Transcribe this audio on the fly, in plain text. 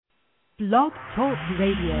Blog Talk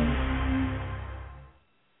Radio.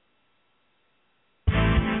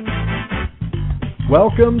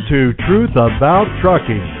 Welcome to Truth About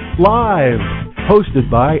Trucking, live,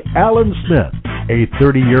 hosted by Alan Smith, a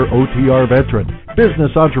 30-year OTR veteran,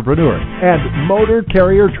 business entrepreneur, and motor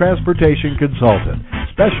carrier transportation consultant,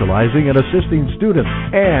 specializing in assisting students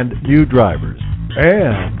and new drivers,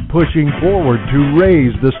 and pushing forward to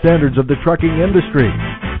raise the standards of the trucking industry.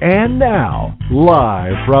 And now,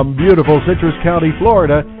 live from beautiful Citrus County,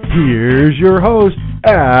 Florida, here's your host,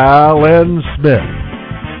 Alan Smith.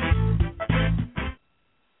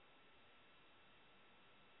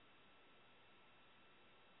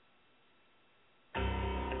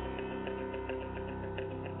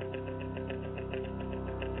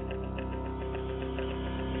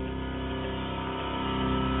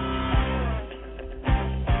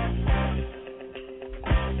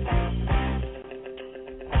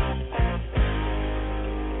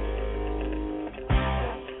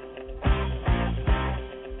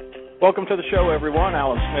 Welcome to the show, everyone.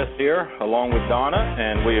 Alan Smith here, along with Donna,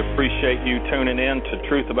 and we appreciate you tuning in to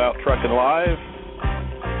Truth About Trucking Live,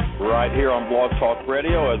 right here on Blog Talk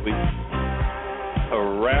Radio as we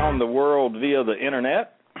around the world via the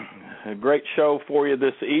internet. A great show for you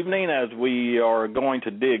this evening as we are going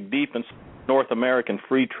to dig deep into the North American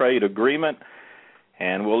Free Trade Agreement,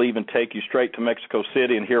 and we'll even take you straight to Mexico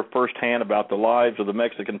City and hear firsthand about the lives of the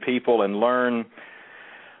Mexican people and learn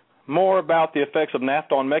more about the effects of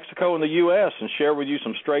NAFTA on Mexico and the U.S. and share with you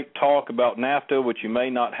some straight talk about NAFTA, which you may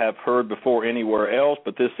not have heard before anywhere else.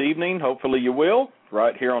 But this evening, hopefully you will,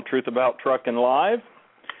 right here on Truth About Trucking Live.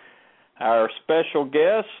 Our special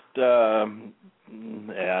guest, Donna,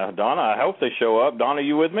 I hope they show up. Donna,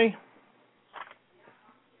 you with me?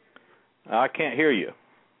 I can't hear you.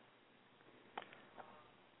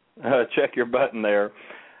 Check your button there.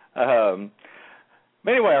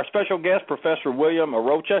 But anyway, our special guest, Professor William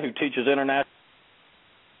Arrocha, who teaches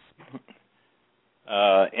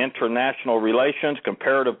international relations,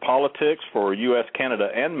 comparative politics for U.S., Canada,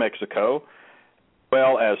 and Mexico, as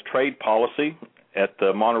well as trade policy at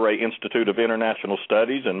the Monterey Institute of International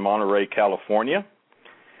Studies in Monterey, California.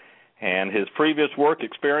 And his previous work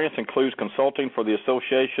experience includes consulting for the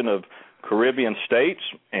Association of Caribbean States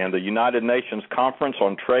and the United Nations Conference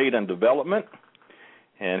on Trade and Development.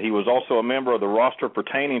 And he was also a member of the roster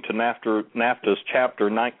pertaining to NAFTA's Chapter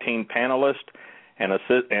 19 panelist and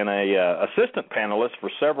assistant panelist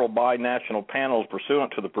for several binational panels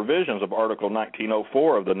pursuant to the provisions of Article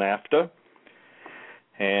 1904 of the NAFTA.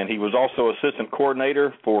 And he was also assistant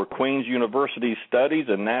coordinator for Queen's University Studies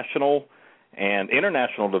in National and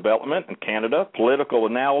International Development in Canada, political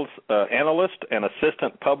analyst and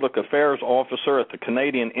assistant public affairs officer at the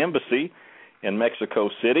Canadian Embassy in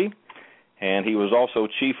Mexico City. And he was also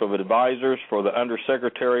chief of advisors for the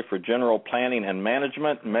Undersecretary for General Planning and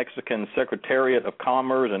Management, Mexican Secretariat of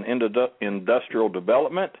Commerce and Industrial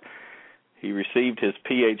Development. He received his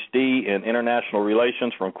Ph.D. in International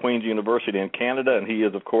Relations from Queen's University in Canada, and he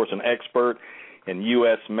is, of course, an expert in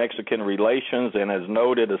U.S. Mexican relations and, as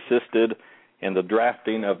noted, assisted in the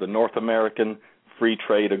drafting of the North American Free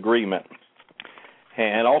Trade Agreement.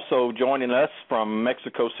 And also joining us from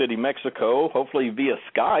Mexico City, Mexico, hopefully via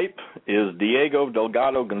Skype, is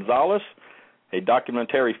DiegoDelgado González, a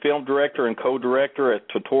documentary film director and co-director at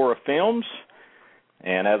Totora Films.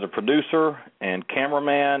 And as a producer and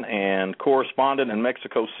cameraman and correspondent in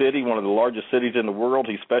Mexico City, one of the largest cities in the world,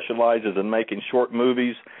 he specializes in making short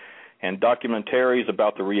movies and documentaries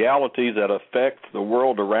about the realities that affect the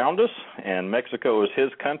world around us. And Mexico is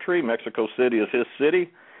his country, Mexico City is his city,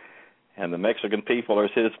 and the Mexican people are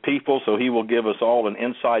his people, so he will give us all an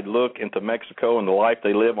inside look into Mexico and the life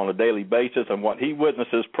they live on a daily basis and what he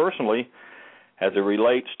witnesses personally as it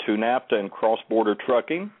relates to NAFTA and cross-border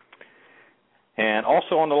trucking. And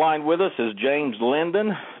also on the line with us is James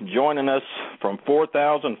Linden, joining us from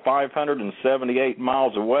 4,578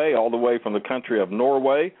 miles away, all the way from the country of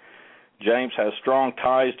Norway. James has strong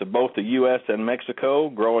ties to both the U.S. and Mexico,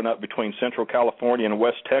 growing up between Central California and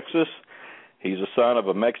West Texas. He's a son of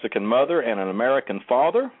a Mexican mother and an American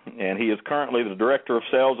father, and he is currently the Director of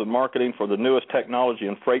Sales and Marketing for the newest technology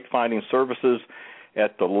and freight finding services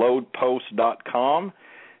at theloadpost.com.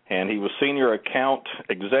 And he was Senior Account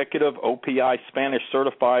Executive, OPI Spanish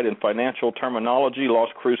Certified in Financial Terminology,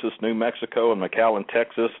 Las Cruces, New Mexico, and McAllen,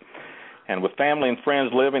 Texas. And with family and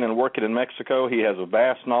friends living and working in Mexico, he has a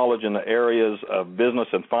vast knowledge in the areas of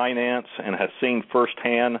business and finance and has seen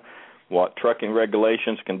firsthand what trucking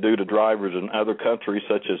regulations can do to drivers in other countries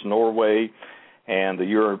such as Norway and the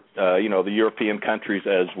European countries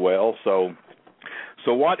as well. So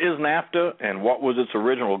So what is NAFTA, and what was its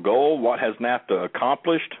original goal? What has NAFTA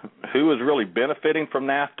accomplished? Who is really benefiting from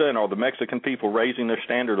NAFTA, and are the Mexican people raising their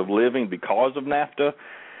standard of living because of NAFTA?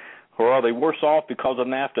 Or are they worse off because of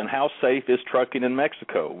NAFTA, and how safe is trucking in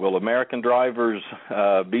Mexico? Will American drivers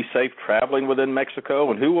be safe traveling within Mexico,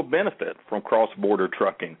 and who will benefit from cross-border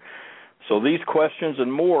trucking? So these questions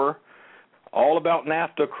and more, all about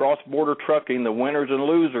NAFTA, cross-border trucking, the winners and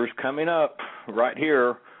losers, coming up right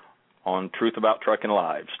here on Truth About Trucking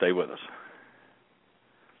Live. Stay with us.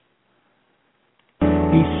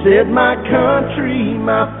 He said, my country,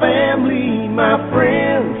 my family, my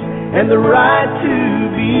friends, and the right to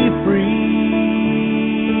be free.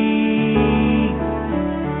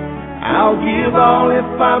 I'll give all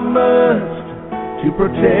if I must to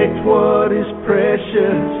protect what is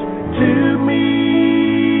precious to me.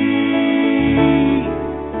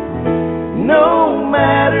 No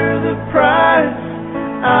matter the price,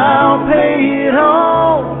 I'll pay it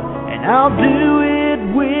all, and I'll do it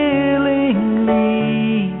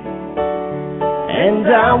willingly. And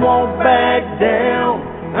I won't back down,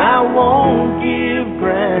 I won't give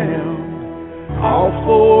ground, all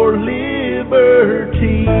for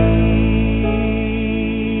liberty.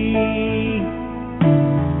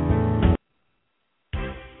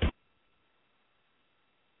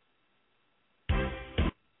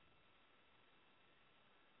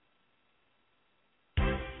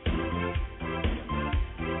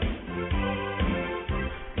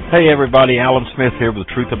 Hey everybody, Alan Smith here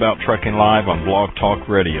with Truth About Trucking Live on Blog Talk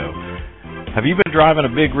Radio. Have you been driving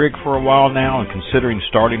a big rig for a while now and considering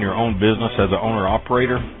starting your own business as an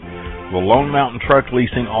owner-operator? Well, Lone Mountain Truck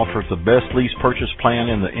Leasing offers the best lease purchase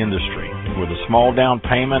plan in the industry. With a small down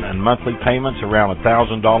payment and monthly payments around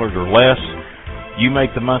 $1,000 or less, you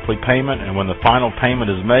make the monthly payment, and when the final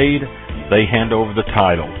payment is made, they hand over the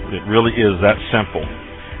title. It really is that simple.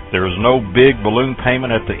 There is no big balloon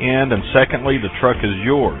payment at the end, and secondly, the truck is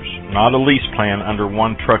yours, not a lease plan under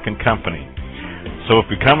one trucking company. So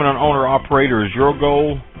if becoming an owner-operator is your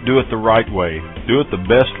goal, do it the right way. Do it the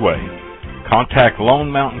best way. Contact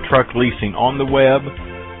Lone Mountain Truck Leasing on the web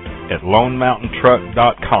at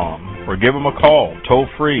lonemountaintruck.com or give them a call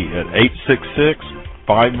toll-free at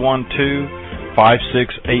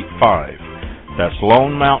 866-512-5685. That's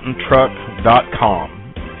lonemountaintruck.com.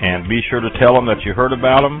 And be sure to tell them that you heard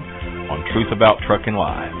about them on Truth About Trucking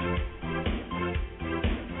Live.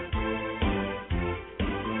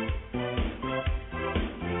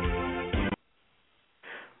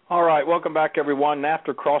 All right, welcome back, everyone.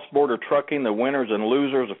 NAFTA Cross Border Trucking, the winners and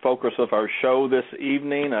losers, the focus of our show this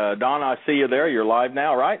evening. Donna, I see you there. You're live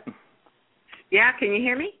now, right? Yeah, can you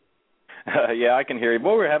hear me? Yeah, I can hear you.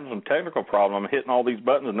 Boy, we're having some technical problem. I'm hitting all these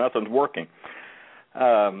buttons and nothing's working.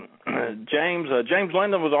 James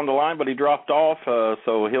Linden was on the line, but he dropped off,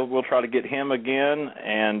 so we'll try to get him again.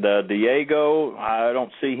 And Diego, I don't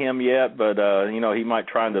see him yet, but he might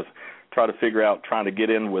try to figure out trying to get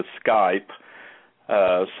in with Skype.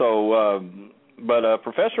 But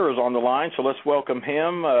Professor is on the line, so let's welcome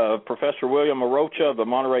him. Professor William Arrocha of the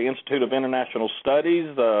Monterey Institute of International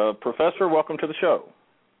Studies. Professor, welcome to the show.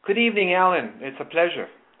 Good evening, Alan. It's a pleasure.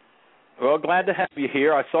 Well, glad to have you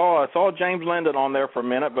here. I saw James Linden on there for a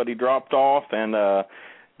minute, but he dropped off, and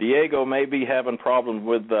Diego may be having problems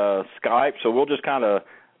with Skype, so we'll just kind of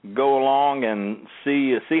go along and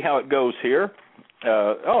see how it goes here.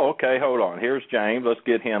 Okay, hold on. Here's James. Let's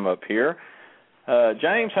get him up here.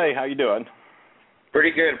 James, hey, how you doing?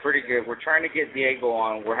 Pretty good. We're trying to get Diego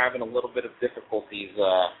on. We're having a little bit of difficulties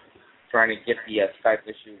trying to get the Skype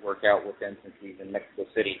issue worked out with him since he's in Mexico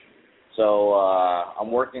City. So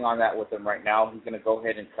I'm working on that with him right now. He's going to go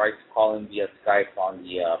ahead and try to call in via Skype on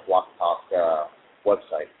the Block Talk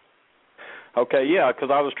website. Okay, yeah, because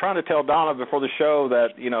I was trying to tell Donna before the show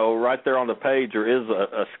that, right there on the page there is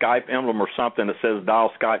a Skype emblem or something that says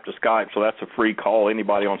dial Skype to Skype, so that's a free call.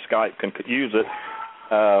 Anybody on Skype can use it.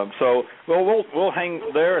 So we'll hang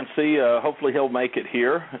there and see. Hopefully he'll make it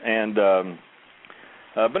here. And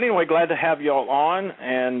but anyway, glad to have you all on.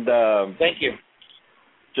 And thank you.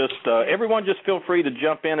 Just everyone, just feel free to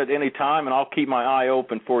jump in at any time, and I'll keep my eye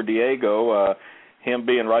open for Diego. Him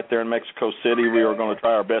being right there in Mexico City, we are going to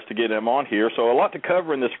try our best to get him on here. So a lot to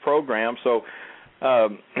cover in this program. So,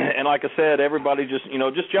 and like I said, everybody just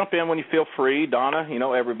jump in when you feel free. Donna,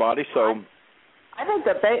 everybody. So, I think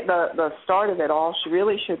the start of it all should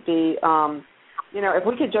be, if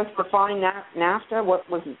we could just define NAFTA, what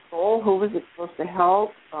was its goal, who was it supposed to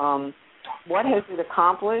help, what has it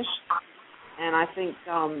accomplished. And I think,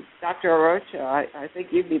 Dr. Arrocha, I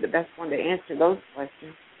think you'd be the best one to answer those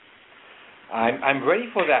questions. I'm ready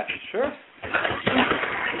for that, sure.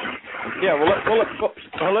 Yeah,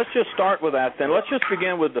 well, let's just start with that then. Let's just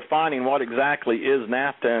begin with defining what exactly is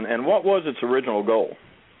NAFTA and what was its original goal.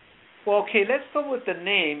 Well, okay, let's start with the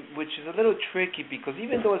name, which is a little tricky because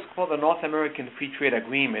even though it's called the North American Free Trade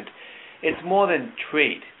Agreement, it's more than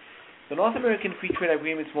trade. The North American Free Trade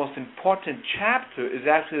Agreement's most important chapter is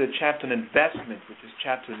actually the chapter on investment, which is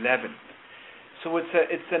Chapter 11. So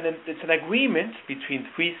it's an agreement between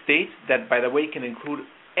three states that, by the way, can include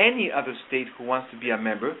any other state who wants to be a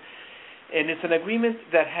member. And it's an agreement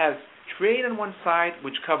that has trade on one side,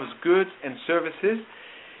 which covers goods and services,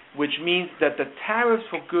 which means that the tariffs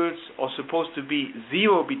for goods are supposed to be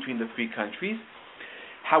zero between the three countries.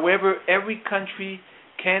 However, every country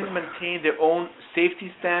can maintain their own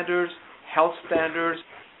safety standards, health standards,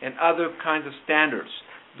 and other kinds of standards.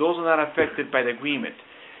 Those are not affected by the agreement.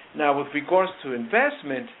 Now, with regards to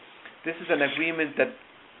investment, this is an agreement that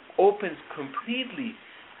opens completely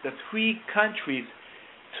the three countries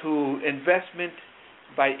to investment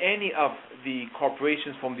by any of the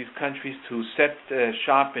corporations from these countries to set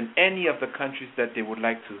shop in any of the countries that they would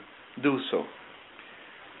like to do so.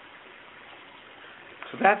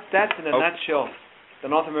 So that's in a nutshell the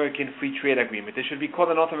North American Free Trade Agreement. It should be called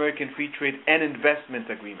the North American Free Trade and Investment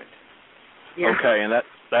Agreement. Yeah. Okay, and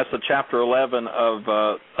that's the Chapter 11 of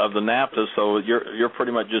the NAFTA. So you're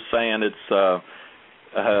pretty much just saying it's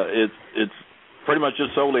pretty much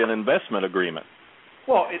just solely an investment agreement.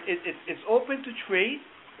 Well, it's open to trade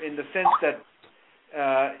in the sense that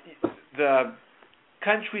the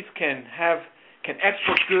countries can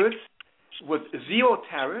export goods with zero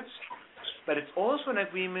tariffs, but it's also an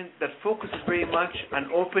agreement that focuses very much on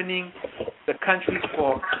opening the countries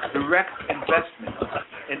for direct investment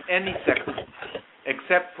in any sector,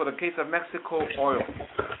 except for the case of Mexico, oil.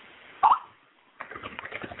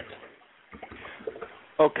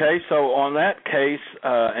 Okay, so on that case,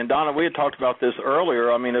 and Donna, we had talked about this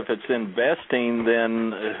earlier. I mean, if it's investing,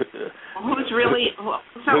 then who's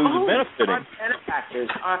benefiting? Benefactors.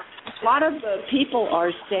 A lot of the people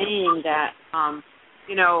are saying that,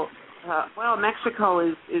 well, Mexico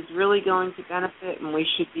is really going to benefit, and we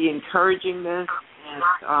should be encouraging this. And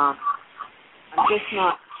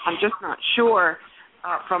I'm just not sure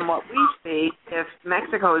from what we see if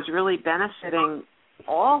Mexico is really benefiting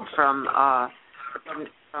all from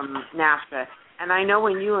NAFTA. And I know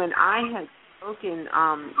when you and I had spoken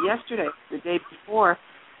yesterday, the day before,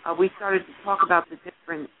 we started to talk about the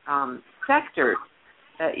different sectors.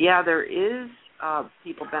 There is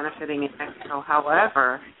people benefiting in Mexico,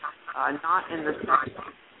 however, not in the sector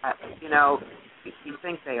that, we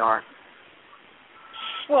think they are.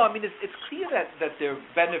 Well, I mean, it's clear that there are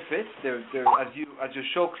benefits. There, as your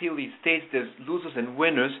show clearly states, there's losers and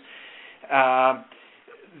winners.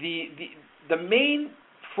 The main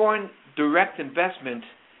foreign direct investment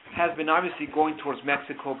has been obviously going towards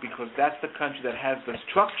Mexico because that's the country that has the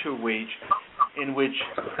structure wage in which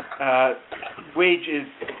wages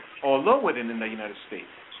are lower than in the United States.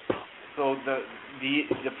 So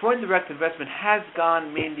the foreign direct investment has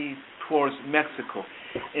gone mainly towards Mexico.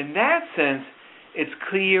 In that sense, it's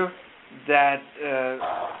clear that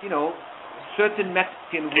certain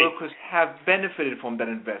Mexican workers have benefited from that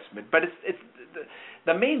investment, but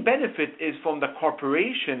the main benefit is from the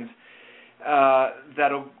corporations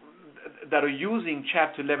that are using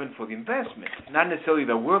Chapter 11 for the investment, not necessarily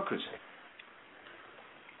the workers.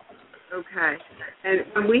 Okay. And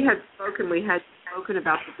when we had spoken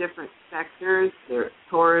about the different sectors, the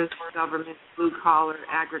tourist, government, blue-collar,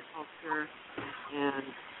 agriculture, and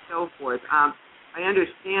so forth. I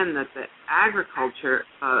understand that the agriculture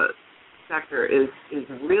sector is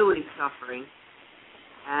really suffering.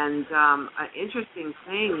 And an interesting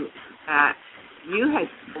thing that you had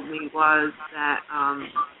told me was that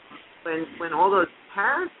when all those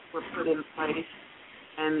tariffs were put in place,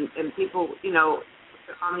 and people,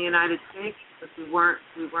 on the United States, because we weren't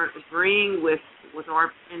agreeing with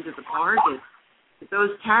our end of the bargain, that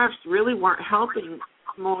those tariffs really weren't helping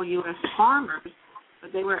small U.S. farmers,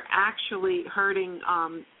 but they were actually hurting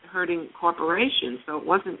corporations. So it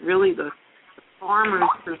wasn't really the farmers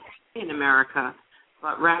per se in America,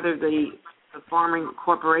 but rather the farming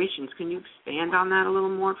corporations. Can you expand on that a little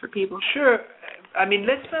more for people? Sure. I mean,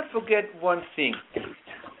 let's not forget one thing.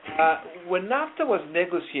 When NAFTA was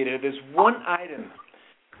negotiated, there's one item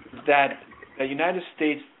that the United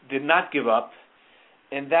States did not give up,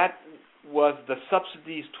 and that was the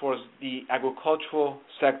subsidies towards the agricultural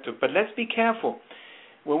sector. But let's be careful.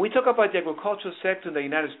 When we talk about the agricultural sector in the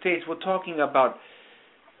United States, we're talking about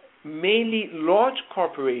mainly large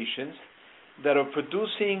corporations that are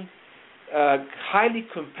producing highly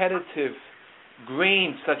competitive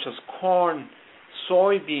grains such as corn,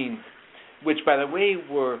 soybean, which, by the way,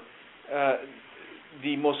 were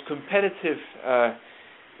the most competitive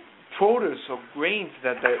produce or grains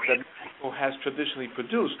that Mexico has traditionally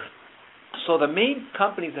produced. So the main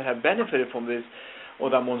companies that have benefited from this are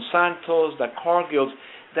the Monsantos, the Cargills,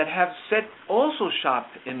 that have set also shop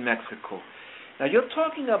in Mexico. Now you're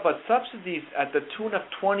talking about subsidies at the tune of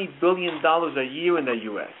 $20 billion a year in the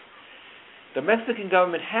U.S. The Mexican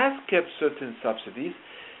government has kept certain subsidies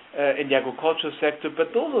in the agricultural sector, but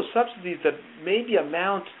those are subsidies that maybe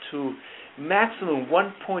amount to maximum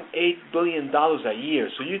 $1.8 billion a year.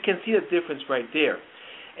 So you can see the difference right there.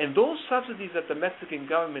 And those subsidies that the Mexican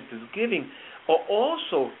government is giving are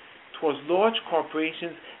also towards large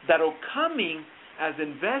corporations that are coming as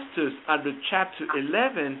investors under Chapter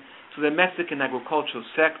 11 to the Mexican agricultural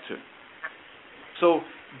sector. So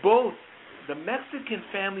both the Mexican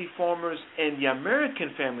family farmers and the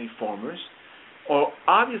American family farmers are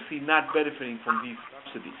obviously not benefiting from these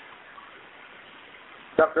subsidies.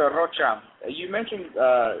 Dr. Arrocha, you mentioned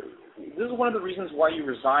this is one of the reasons why you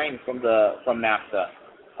resigned from NAFTA,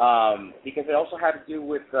 because it also had to do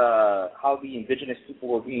with how the indigenous people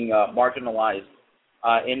were being marginalized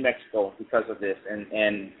in Mexico because of this,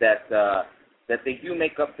 and that they do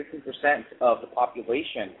make up 15% of the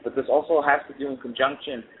population. But this also has to do in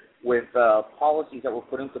conjunction with policies that were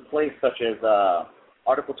put into place, such as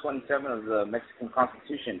Article 27 of the Mexican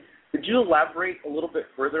Constitution. Could you elaborate a little bit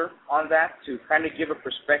further on that to kind of give a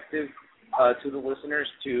perspective to the listeners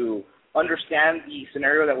to understand the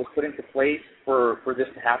scenario that was put into place for this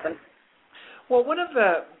to happen? Well, one of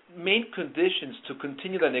the main conditions to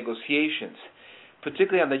continue the negotiations,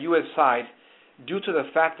 particularly on the U.S. side, due to the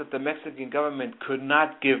fact that the Mexican government could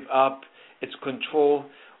not give up its control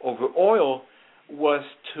over oil, was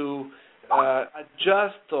to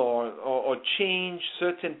adjust or change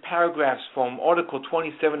certain paragraphs from Article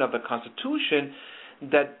 27 of the Constitution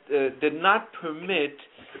that did not permit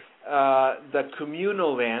the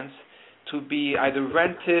communal lands to be either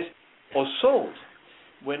rented or sold.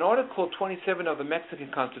 When Article 27 of the Mexican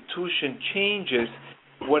Constitution changes,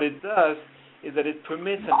 what it does is that it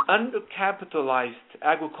permits an undercapitalized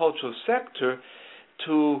agricultural sector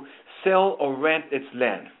to sell or rent its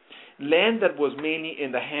land. Land that was mainly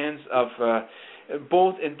in the hands of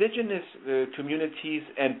both indigenous communities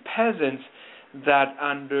and peasants that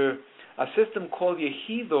under a system called the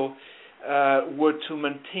ejido were to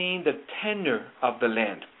maintain the tenure of the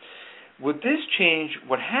land. With this change,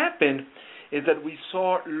 what happened is that we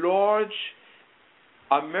saw large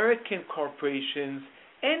American corporations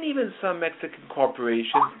and even some Mexican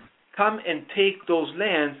corporations come and take those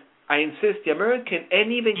lands. I insist, the American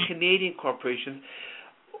and even Canadian corporations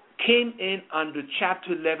came in under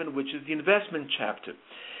Chapter 11, which is the investment chapter.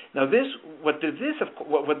 Now, what this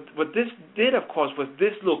did, of course, was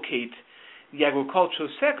dislocate the agricultural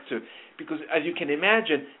sector, because as you can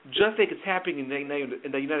imagine, just like it's happening in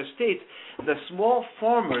the United States, the small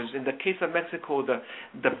farmers, in the case of Mexico, the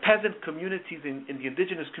peasant communities in the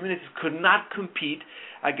indigenous communities could not compete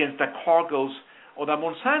against the Cargills or the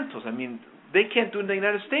Monsantos. I mean, they can't do it in the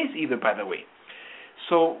United States either, by the way.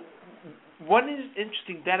 So one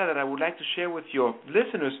interesting data that I would like to share with your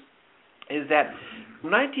listeners is that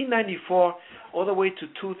from 1994 all the way to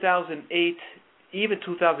 2008, even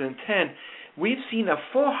 2010, we've seen a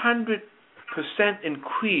 400%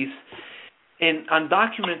 increase in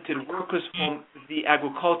undocumented workers from the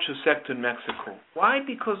agriculture sector in Mexico. Why?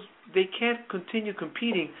 Because they can't continue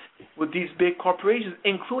competing with these big corporations,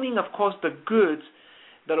 including, of course, the goods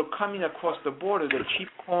that are coming across the border, the cheap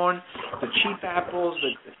corn, the cheap apples,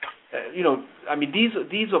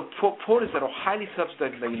 these are produce that are highly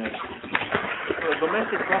subsidized in the United States. The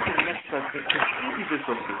domestic market in Mexico has been completely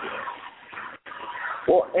dislocated.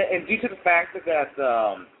 Well, and due to the fact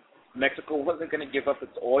that Mexico wasn't going to give up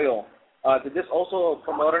its oil, did this also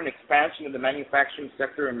promote an expansion in the manufacturing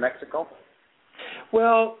sector in Mexico?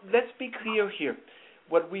 Well, let's be clear here.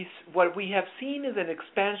 What we have seen is an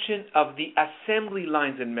expansion of the assembly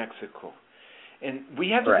lines in Mexico. And we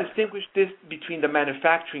have to distinguish this between the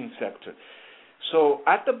manufacturing sector. So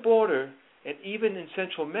at the border, and even in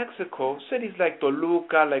central Mexico, cities like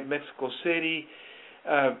Toluca, like Mexico City,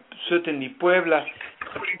 certainly Puebla,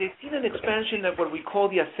 they've seen an expansion of what we call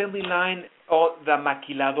the assembly line or the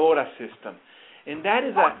maquiladora system. And that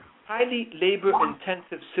is a highly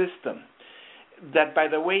labor-intensive system that, by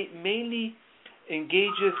the way, mainly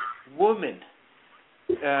engages women.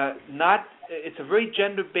 It's a very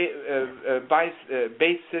gender-based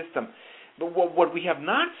system. But what we have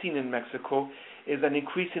not seen in Mexico is an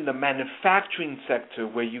increase in the manufacturing sector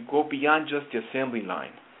where you go beyond just the assembly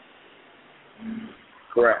line.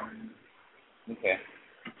 Correct. Okay.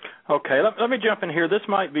 Okay, let me jump in here. This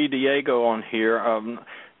might be Diego on here.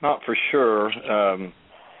 Not for sure.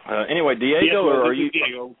 Anyway, Diego, well, are you?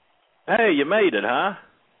 Diego. Hey, you made it, huh?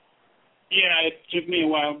 Yeah, it took me a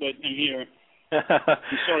while, but I'm here.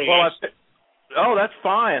 I'm sorry, well, guys. Oh, that's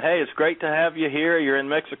fine. Hey, it's great to have you here. You're in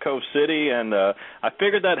Mexico City, and I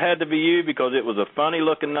figured that had to be you because it was a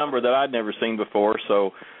funny-looking number that I'd never seen before.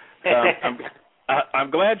 So I'm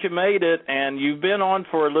glad you made it, and you've been on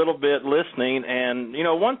for a little bit listening. And, you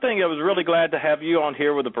know, one thing I was really glad to have you on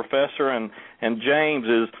here with the professor and James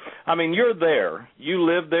is, I mean, you're there. You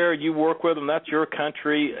live there. You work with them. That's your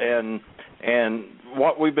country. And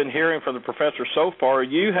what we've been hearing from the professor so far,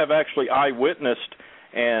 you have actually eyewitnessed.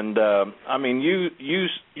 And I mean, you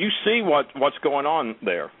see what's going on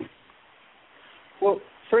there. Well,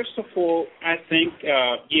 first of all, I think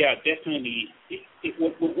definitely.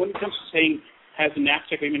 When it comes to saying has the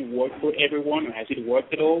NAFTA agreement worked for everyone or has it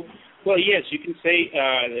worked at all? Well, yes, you can say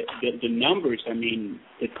the numbers. I mean,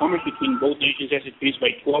 the commerce between both nations has increased by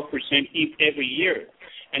 12% every year.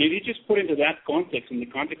 And if you just put into that context, in the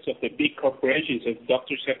context of the big corporations, as the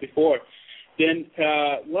doctor said before, then,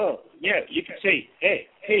 you can say, hey,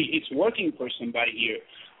 it's working for somebody here.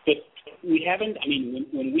 But we haven't, I mean,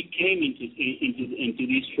 when we came into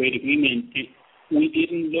this trade agreement, we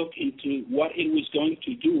didn't look into what it was going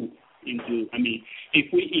to do.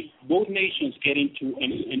 If both nations get into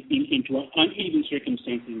an uneven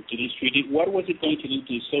circumstances into this treaty, what was it going to do to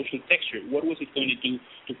the social texture? What was it going to do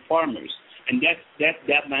to farmers? And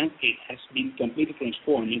that landscape has been completely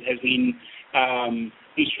transformed. It has been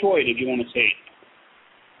destroyed, if you want to say it.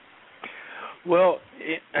 Well,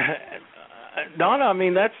 Donna, I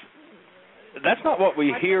mean, that's not what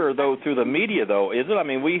we hear, though, through the media, though, is it? I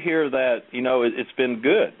mean, we hear that, you know, it's been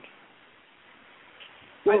good.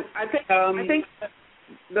 Well, I think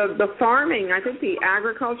the farming, I think the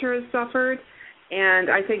agriculture has suffered,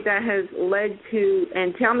 and I think that has led to,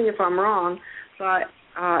 and tell me if I'm wrong, but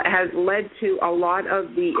has led to a lot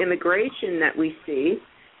of the immigration that we see,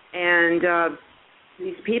 and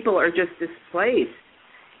these people are just displaced.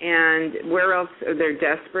 And where else? They're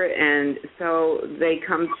desperate, and so they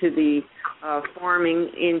come to the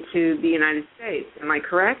farming into the United States. Am I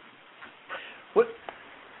correct? Well,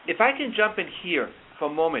 if I can jump in here for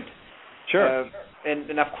a moment. Sure.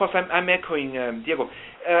 And of course, I'm echoing Diego.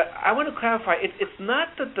 I want to clarify, it's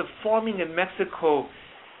not that the farming in Mexico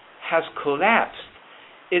has collapsed.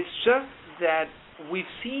 It's just that we've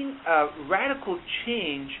seen a radical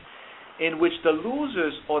change in which the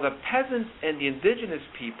losers are the peasants and the indigenous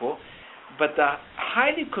people, but the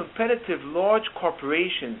highly competitive large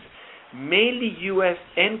corporations, mainly U.S.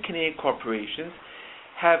 and Canadian corporations,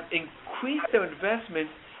 have increased their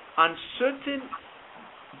investments on certain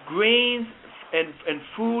grains and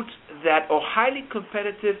foods that are highly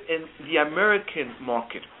competitive in the American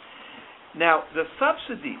market. Now, the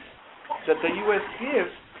subsidies that the U.S.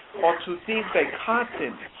 gives are to things like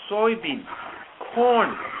cotton, soybean,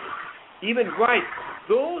 corn, even rice.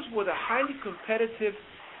 Those were the highly competitive,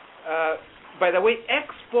 by the way,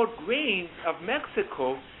 export grains of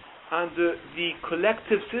Mexico under the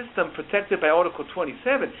collective system protected by Article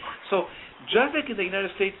 27. So just like in the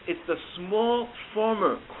United States, it's the small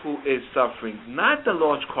farmer who is suffering, not the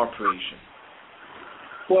large corporation.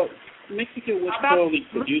 Well, Mexico was probably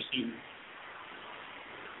producing.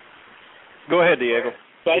 Go ahead, Diego.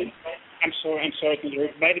 But I'm sorry to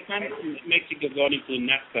interrupt. By the time Mexico got into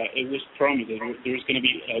NAFTA, it was promised that there was going to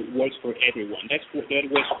be works for everyone. That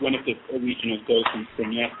was one of the original goals from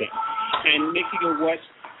NAFTA. And Mexico was,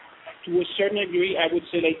 to a certain degree, I would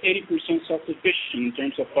say like 80% self-sufficient in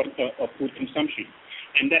terms of food consumption.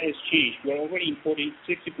 And that has changed. We're already importing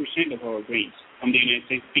 60% of our grains from the United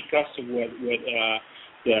States because of what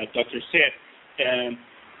the doctor said.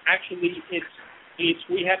 Actually,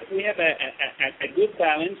 we have a good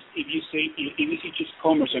balance. If you see just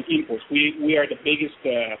commerce and imports, we are the biggest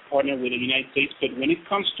partner with the United States. But when it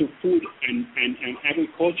comes to food and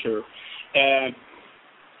agriculture,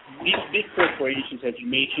 these big corporations, as you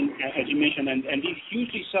mentioned, and these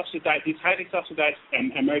highly subsidized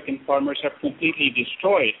American farmers have completely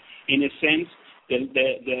destroyed, in a sense,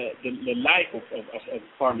 the life of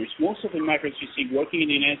farmers. Most of the migrants you see working in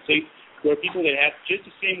the United States were people that had just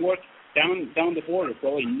the same work down the border,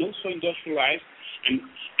 probably not so industrialized,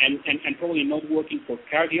 and probably not working for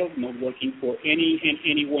Cargill, not working for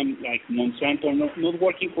anyone like Monsanto, not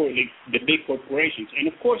working for the big corporations.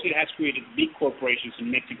 And of course, it has created big corporations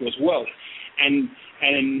in Mexico as well. And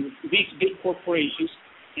these big corporations,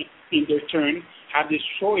 in their turn, have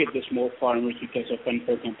destroyed the small farmers because of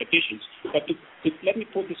unfair competitions. But let me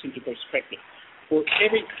put this into perspective. For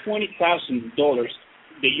every $20,000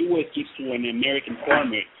 the U.S. gives to an American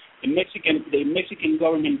farmer, the Mexican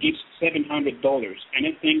government gives $700, and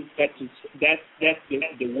I think that's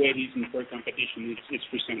the way it is in fair competition. It's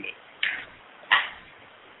presented.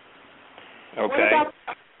 Okay. What about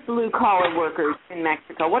blue collar workers in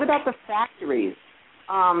Mexico? What about the factories?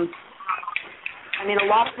 I mean, a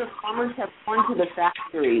lot of the farmers have gone to the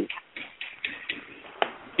factories.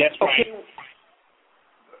 That's right. Okay.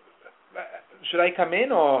 Should I come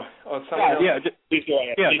in or someone else? Yeah, please go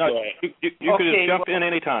ahead. You can just jump in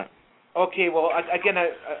anytime. Okay, well, again,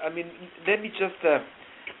 I mean, let me just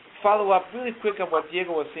follow up really quick on what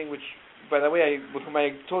Diego was saying, which, by the way, with whom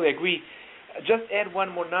I totally agree. Just add one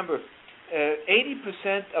more number.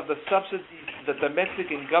 80% of the subsidies that the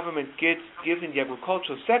Mexican government gives in the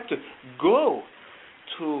agricultural sector go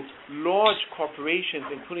to large corporations,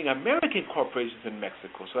 including American corporations in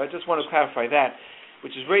Mexico. So I just want to clarify that,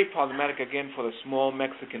 which is very problematic, again, for the small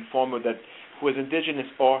Mexican farmer who is indigenous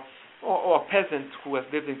or a peasant who has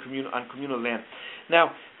lived on communal land.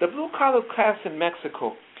 Now, the blue-collar class in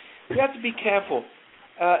Mexico, we have to be careful.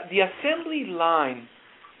 The assembly line,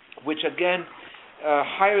 which, again,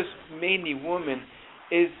 hires mainly women,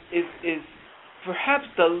 is perhaps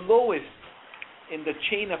the lowest in the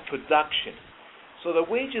chain of production. So the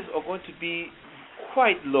wages are going to be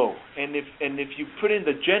quite low, and if you put in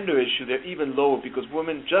the gender issue, they're even lower, because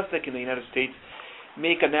women, just like in the United States,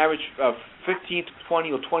 make an average of 15 to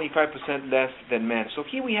 20 or 25% less than men. So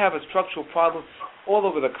here we have a structural problem all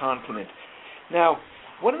over the continent. Now,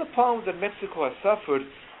 one of the problems that Mexico has suffered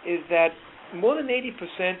is that more than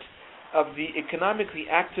 80% of the economically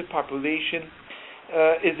active population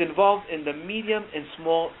is involved in the medium and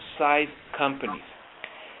small-sized companies.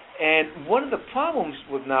 And one of the problems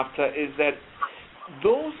with NAFTA is that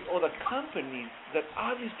those are the companies that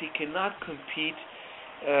obviously cannot compete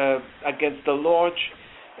against the large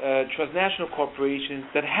transnational corporations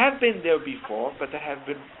that have been there before, but that have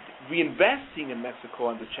been reinvesting in Mexico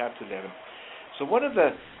under Chapter 11. So one of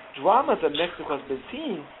the dramas that Mexico has been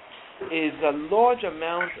seeing is a large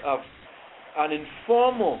amount of an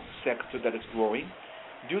informal sector that is growing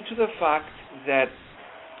due to the fact that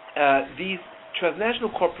these transnational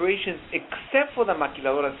corporations, except for the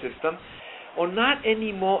maquiladora system, are not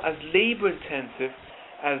anymore as labor-intensive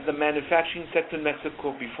as the manufacturing sector in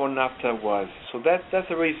Mexico before NAFTA was. So that's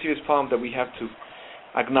a very serious problem that we have to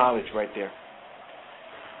acknowledge right there.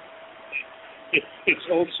 It has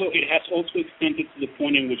also extended to the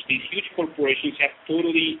point in which these huge corporations have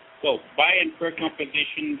totally, by unfair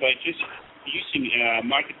competition, by just using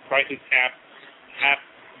market prices, have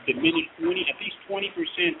diminished at least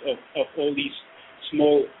 20% of all these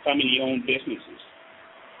small family-owned businesses.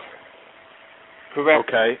 Correct.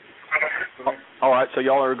 Okay. All right, so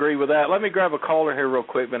y'all agree with that. Let me grab a caller here real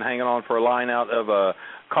quick. Been hanging on for a line out of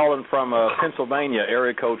calling from Pennsylvania,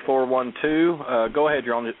 area code 412. Go ahead,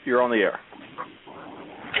 you're on the air.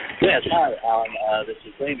 Yes, hi, Alan. This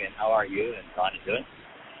is Damien. How are you and Connie doing?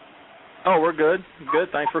 Oh, we're good. Good.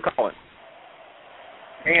 Thanks for calling.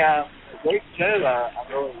 Hey, great show.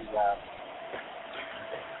 I'm really.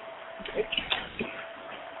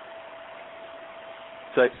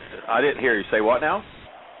 I didn't hear you. Say what now?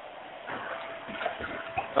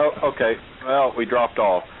 Oh, okay. Well, we dropped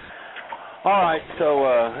off. All right. So,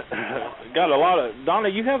 got a lot of Donna.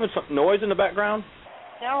 You having some noise in the background?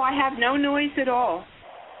 No, I have no noise at all.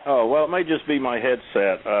 Oh well, it may just be my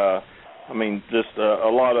headset. I mean, just a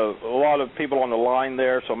lot of people on the line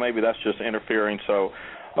there, so maybe that's just interfering. So,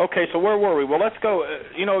 okay. So where were we? Well, let's go.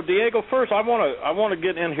 Diego, first, I want to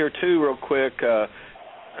get in here too, real quick.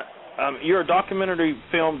 You're a documentary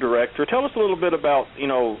film director. Tell us a little bit about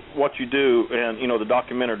what you do and the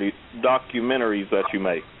documentaries that you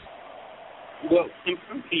make. Well, I'm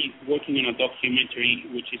currently working on a documentary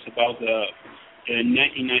which is about the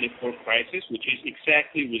 1994 crisis, which is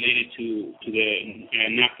exactly related to the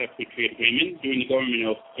NAFTA Free Trade Agreement during the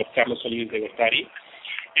government of Carlos Salinas de Gortari.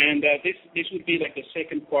 And this would be like the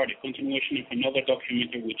second part, a continuation of another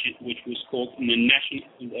documentary which was called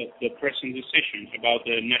the Present Decision, about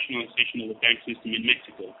the nationalization of the bank system in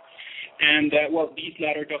Mexico. And this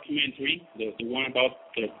latter documentary, the one about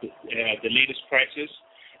the latest crisis,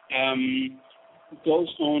 goes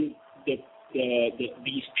on this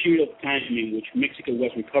period of time in which Mexico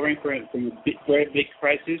was recovering from a very big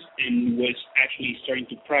crisis and was actually starting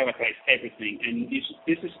to privatize everything. And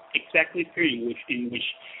this is exactly a period in which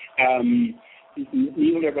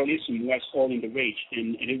neoliberalism was all in the rage,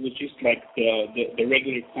 and it was just like the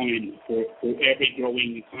regular coin for every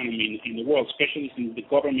growing economy in the world, especially since the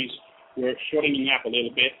governments were shortening up a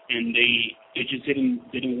little bit, and they just didn't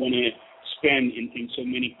want to spend in so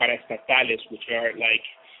many paraestatales, which are like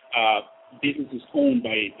businesses owned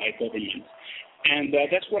by governments. And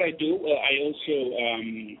that's what I do. I also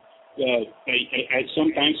I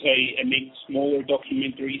sometimes make smaller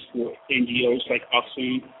documentaries for NGOs like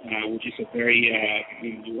Oxfam, which is a very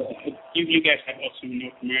you guys have Oxfam in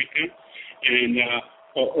North America, and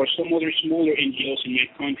or some other smaller NGOs in my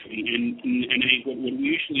country. And what we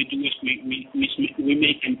usually do is we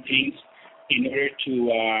make campaigns in order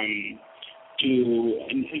to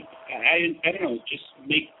I don't know, just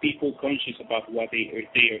make people conscious about what they are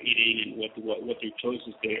eating and what their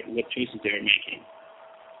choices they're making.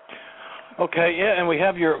 Okay, yeah, and we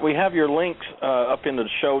have your links up in the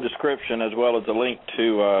show description as well as a link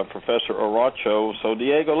to Professor Arrocha. So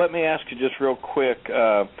Diego, let me ask you just real quick.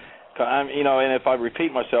 And if I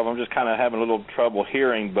repeat myself, I'm just kind of having a little trouble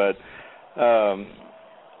hearing, but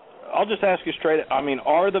I'll just ask you straight. I mean,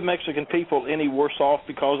 are the Mexican people any worse off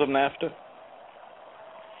because of NAFTA?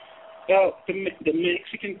 Well, the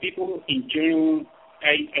Mexican people in general,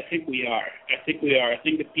 I think we are. I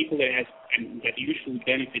think the people that usually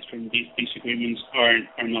benefit from these agreements are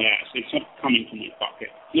not us. It's not coming to my pocket.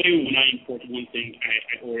 Even when I import one thing,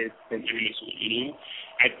 I order from Amazon.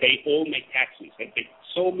 I pay all my taxes. I pay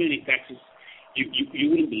so many taxes. You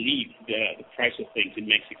wouldn't believe the price of things in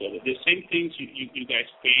Mexico. The same things you guys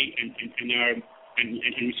pay and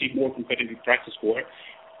receive more competitive prices for,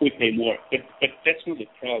 we pay more. But that's not the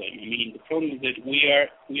problem. I mean, the problem is that we are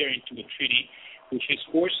into a treaty which has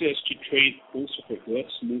forced us to trade most of our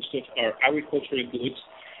goods, most of our agricultural goods,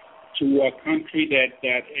 to a country that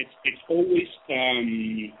it's always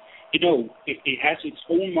it has its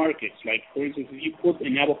own markets. Like, for instance, if you put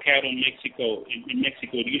an avocado in Mexico,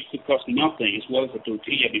 it used to cost nothing, as well as a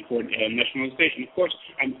tortilla before nationalization. Of course,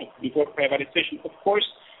 and before privatization. Of course,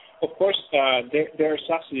 there are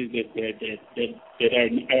subsidies that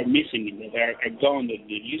are missing, that are gone, that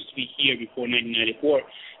used to be here before 1994.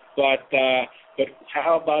 But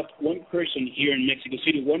how about one person here in Mexico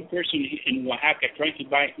City, one person in Oaxaca trying to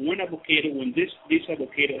buy one avocado when this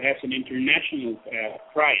avocado has an international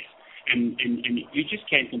price, and you just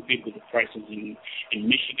can't compete with the prices in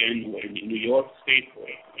Michigan or in New York State or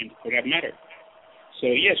for that matter. So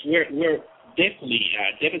yes, we're definitely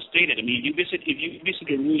devastated. I mean, if you visit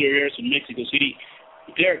the rural areas in Mexico City,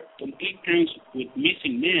 there are complete towns with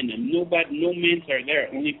missing men, and no men are there.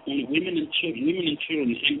 Only women and children.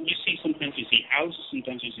 And you see sometimes you see houses,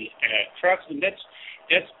 sometimes you see trucks, and that's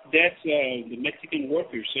the Mexican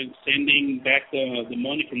workers sending back the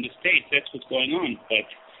money from the States. That's what's going on.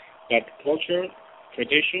 But culture,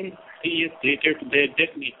 tradition, they're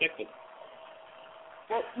definitely affected.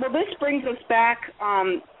 Well, this brings us back,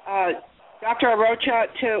 Dr. Arrocha,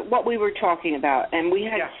 to what we were talking about, and we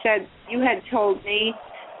had said, you had told me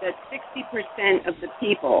that 60% of the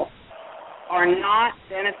people are not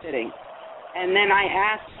benefiting, and then I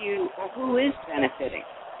asked you, well, who is benefiting?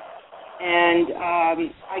 And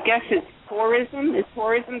I guess it's tourism. Is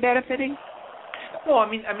tourism benefiting? No, I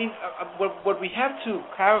mean, what we have to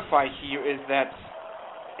clarify here is that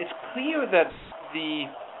it's clear that the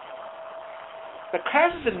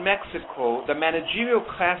classes in Mexico, the managerial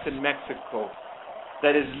class in Mexico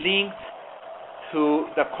that is linked to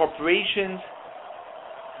the corporations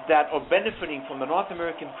that are benefiting from the North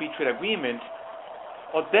American Free Trade Agreement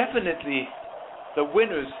are definitely the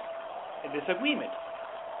winners in this agreement.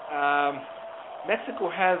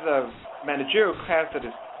 Mexico has a managerial class that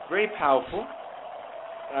is very powerful.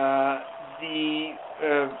 The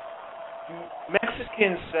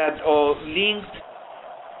Mexicans that are linked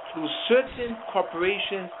to certain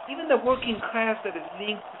corporations, even the working class that is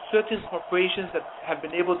linked to certain corporations that have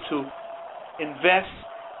been able to invest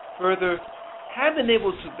further, have been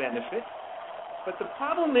able to benefit. But the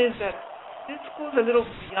problem is that this goes a little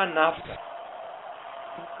beyond NAFTA.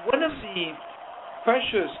 One of the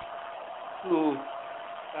pressures to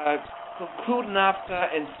conclude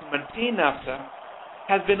NAFTA and to maintain NAFTA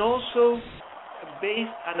has been also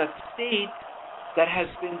based on a state that has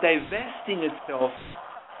been divesting itself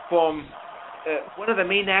from one of the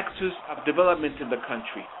main actors of development in the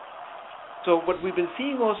country. So what we've been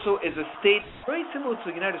seeing also is a state very similar to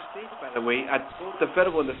the United States, by the way, at both the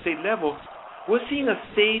federal and the state level. We're seeing a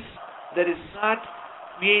state that is not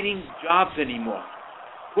creating jobs anymore.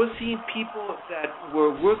 We're seeing people that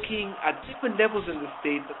were working at different levels in the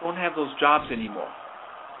state that don't have those jobs anymore.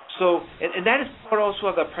 So, and that is part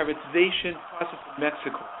also of the privatization process in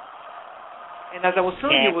Mexico. And as I was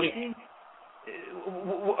telling you,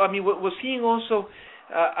 we're seeing also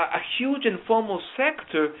a huge informal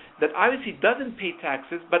sector that obviously doesn't pay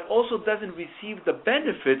taxes, but also doesn't receive the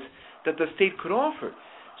benefits that the state could offer.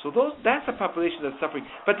 So that's a population that's suffering.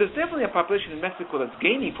 But there's definitely a population in Mexico that's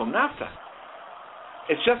gaining from NAFTA.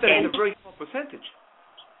 It's just that it's a very small percentage.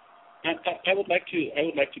 I would like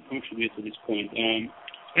to contribute to this point.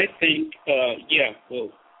 I think,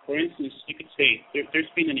 for instance, you could say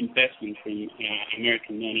there's been an investment from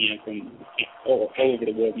American money and from all over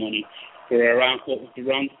the world money for around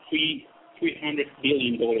 $300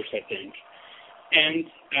 billion, I think. And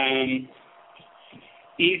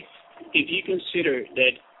if you consider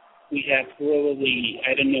that we have probably,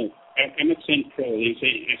 I don't know, I'm not saying probably, I'm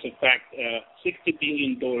saying as a fact, $60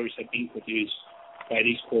 billion have been produced by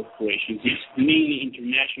these corporations. These mainly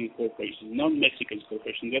international corporations, not Mexican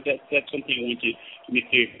corporations. That's something I want to be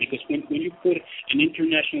clear, because when you put an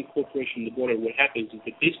international corporation on the border, what happens is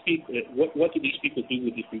that these people, what do these people do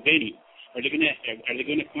with this revenue? Are they going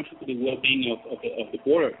to contribute to the well-being of the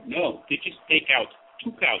border? No, they just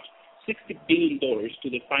took out $60 billion to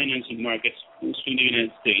the financing markets in the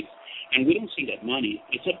United States, and we don't see that money.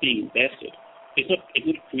 It's not being invested. It's not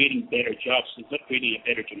creating better jobs. It's not creating a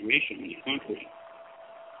better generation. On the contrary.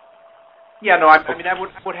 Yeah, no, I mean, I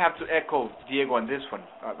would have to echo Diego on this one,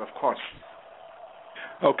 of course.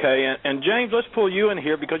 Okay, and James, let's pull you in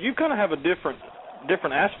here, because you kind of have a different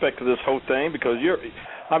aspect of this whole thing, because you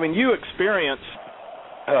experience,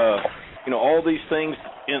 all these things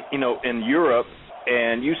in Europe,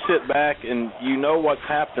 and you sit back and you know what's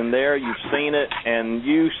happened there. You've seen it, and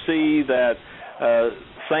you see that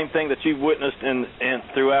same thing that you've witnessed in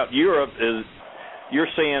throughout Europe is you're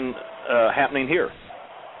seeing happening here.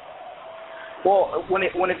 Well, when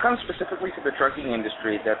it comes specifically to the trucking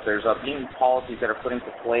industry, that there's being policies that are put into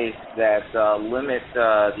place that limit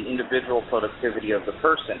the individual productivity of the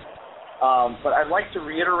person. But I'd like to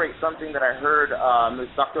reiterate something that I heard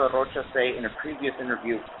Ms. Dr. Arrocha say in a previous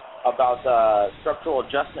interview about structural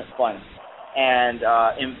adjustment funds and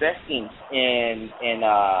investing in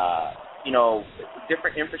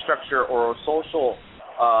different infrastructure or social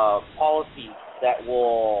policies that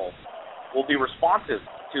will be responsive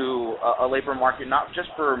to a labor market, not just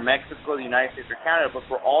for Mexico, the United States, or Canada, but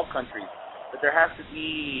for all countries. That there has to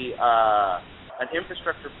be an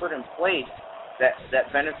infrastructure put in place that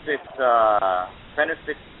benefits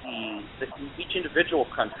each individual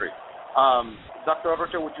country. Dr.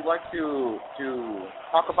 Arrocha, would you like to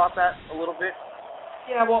talk about that a little bit?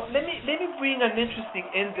 Yeah, well, let me bring an interesting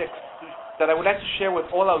index that I would like to share with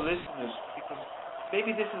all our listeners, because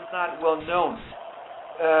maybe this is not well known.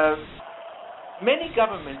 Many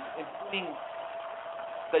governments, including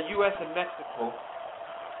the U.S. and Mexico,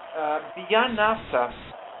 beyond NAFTA,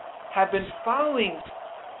 have been following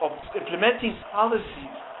or implementing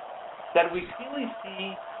policies that we clearly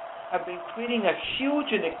see have been creating a huge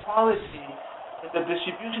inequality in the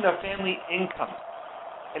distribution of family income.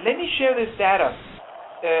 And let me share this data.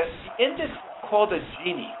 The index is called a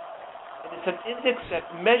Gini, and it's an index that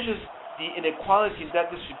measures the inequality in that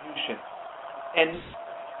distribution. And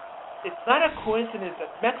it's not a coincidence that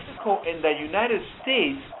Mexico and the United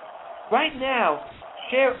States right now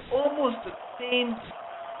share almost the same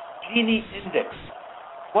Gini index.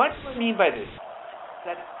 What do I mean by this?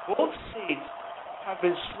 That both states have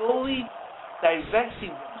been slowly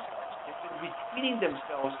divesting themselves and been retreating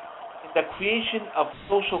themselves in the creation of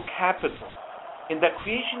social capital, in the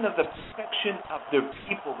creation of the protection of their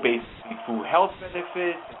people, basically through health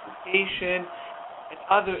benefits, education, and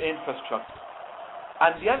other infrastructure.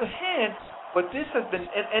 On the other hand, what this has been,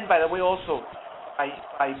 and by the way, also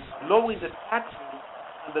by lowering the taxes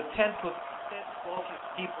on the 10% wealthiest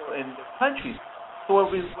people in the country. So what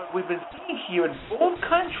we've been seeing here in both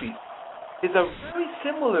countries is a very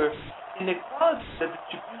similar inequality in the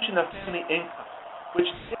distribution of family income, which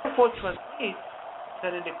therefore translates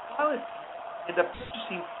an inequality in the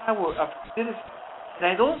purchasing power of citizens. And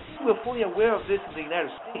I don't think we're fully aware of this in the United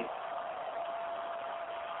States.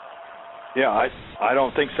 Yeah, I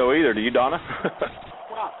don't think so either. Do you, Donna?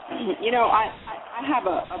 Well, I have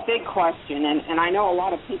a big question, and I know a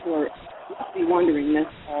lot of people must be wondering this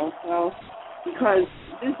also, because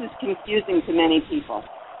this is confusing to many people.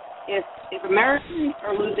 If Americans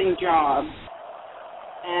are losing jobs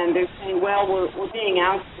and they're saying, well, we're being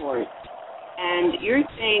outsourced, and you're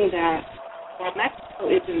saying that, well, Mexico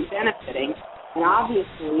isn't benefiting, and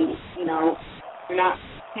obviously, they're not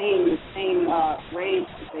paying the same rates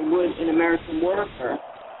that they would an American worker.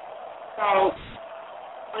 So,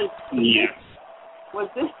 was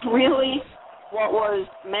this really what was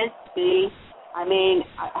meant to be? I mean,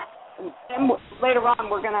 then later on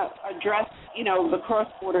we're going to address, the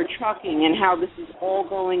cross-border trucking and how this is all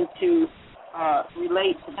going to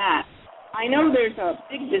relate to that. I know there's a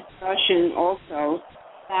big discussion also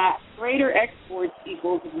that greater exports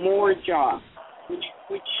equals more jobs,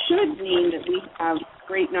 which should mean that we have a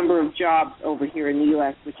great number of jobs over here in the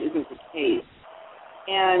U.S., which isn't the case.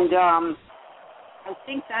 And I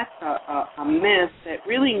think that's a myth that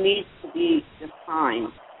really needs to be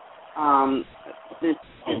defined. This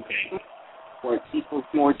for equals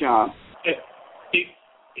more jobs.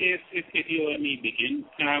 If you let me begin,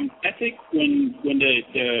 I think when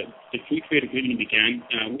the free trade agreement began,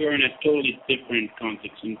 we were in a totally different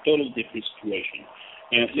context, in a totally different situation.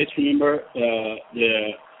 Let's remember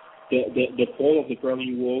the fall of the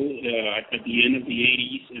Berlin Wall at the end of the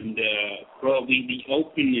 80s, and probably the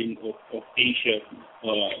opening of Asia,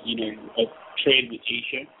 of trade with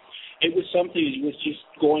Asia. It was something that was just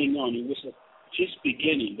going on. It was just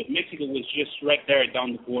beginning, but Mexico was just right there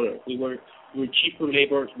down the border. We were cheaper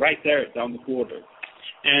labor right there down the border,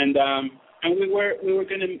 and we were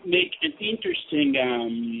going to make an interesting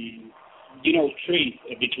trade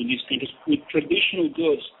between these countries with traditional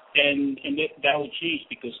goods, and that will change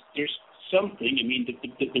because there's something. I mean,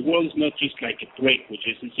 the world is not just like a break, which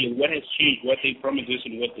is to see what has changed, what they promised us,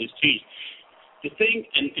 and what has changed. The thing,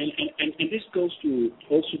 and this goes to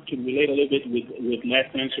also to relate a little bit with last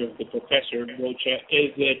answer of the Professor Arrocha, is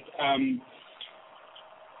that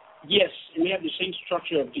yes, we have the same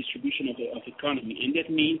structure of distribution of the economy, and that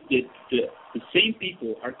means that the same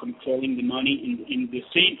people are controlling the money in the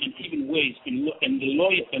same and even ways, and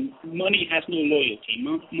money has no loyalty.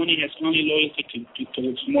 Money has only loyalty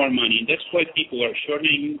towards more money, and that's why people are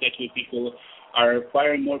shortening. That's why people are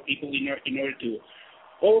firing more people in order to.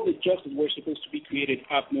 All the jobs that were supposed to be created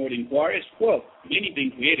up north in Juarez, well, many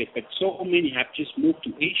been created, but so many have just moved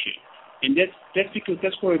to Asia. And that's because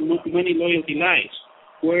that's where money loyalty lies.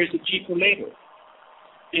 Where is the cheaper labor?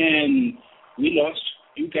 And we lost.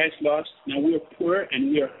 You guys lost. Now we are poor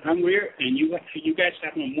and we are hungrier, and you guys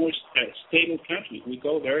have a more stable country. We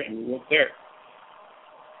go there and we work there.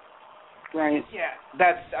 Right. Yeah,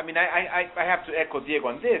 I have to echo Diego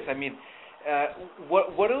on this. I mean,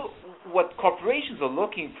 what corporations are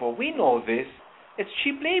looking for, we know this, it's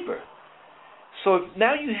cheap labor. So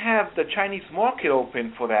now you have the Chinese market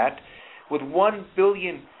open for that, with 1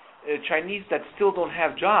 billion Chinese that still don't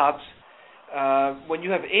have jobs. When you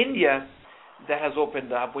have India that has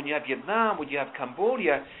opened up, when you have Vietnam, when you have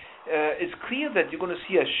Cambodia, it's clear that you're going to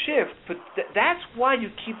see a shift, but that's why you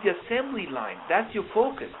keep the assembly line. That's your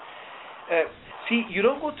focus. See, you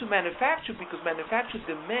don't go to manufacture because manufacture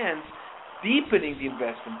demands deepening the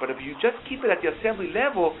investment, but if you just keep it at the assembly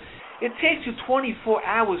level, it takes you 24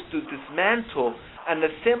 hours to dismantle an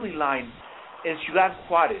assembly line in Ciudad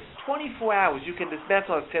Juarez. 24 hours you can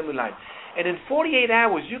dismantle an assembly line, and in 48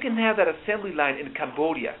 hours you can have that assembly line in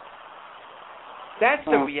Cambodia. That's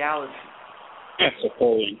the reality. That's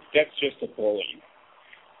appalling. That's just appalling.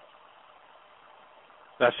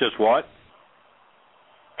 That's just what?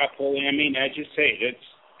 Appalling. I mean, I just say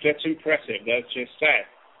that's impressive. That's just sad.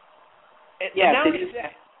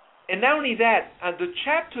 And not only that, under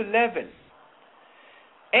Chapter 11,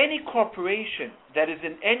 any corporation that is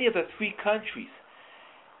in any of the 3 countries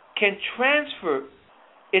can transfer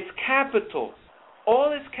its capital,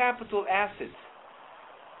 all its capital assets,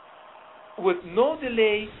 with no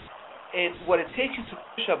delay in what it takes you to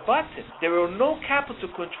push a button. There are no capital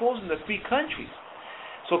controls in the 3 countries.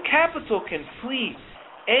 So capital can flee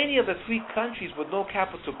any of the 3 countries with no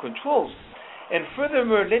capital controls. And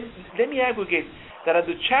furthermore, let me aggregate that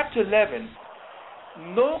under Chapter 11,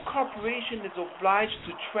 no corporation is obliged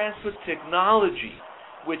to transfer technology,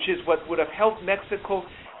 which is what would have helped Mexico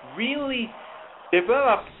really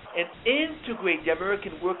develop and integrate the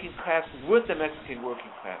American working class with the Mexican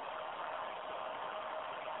working class.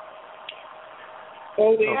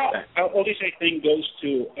 All this, I think, goes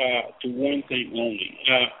to one thing only.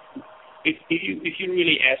 If you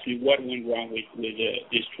really ask me what went wrong with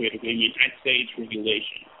this trade agreement, I'd say it's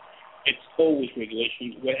regulation. It's always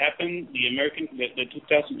regulation. What happened, the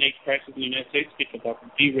 2008 crisis in the United States, it's about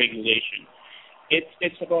deregulation.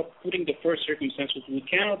 It's about putting the first circumstances. We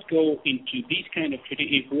cannot go into these kind of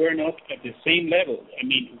treaty if we're not at the same level. I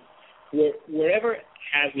mean, wherever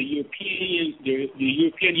has the European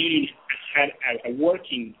Union had a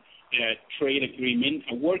working trade agreement,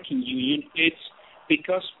 a working union, it's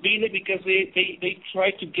because they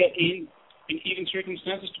try to get in even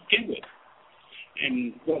circumstances to begin with.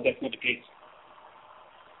 And, well, that's not the case.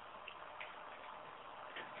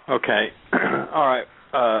 Okay. All right.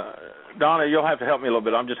 Donna, you'll have to help me a little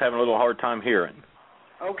bit. I'm just having a little hard time hearing.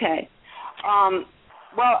 Okay.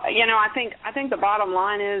 Well, I think the bottom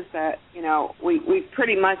line is that, we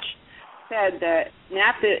pretty much said that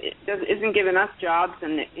NAFTA isn't giving us jobs,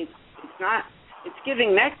 and it's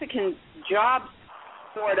giving Mexicans jobs,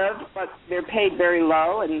 sort of, but they're paid very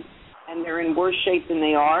low, and they're in worse shape than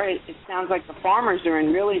they are. It sounds like the farmers are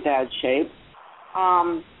in really bad shape.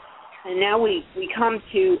 And now we come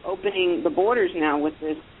to opening the borders now with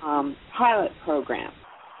this pilot program.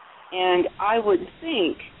 And I would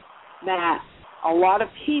think that a lot of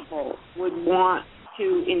people would want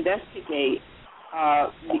to investigate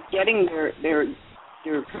getting their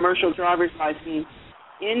commercial driver's license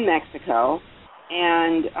in Mexico.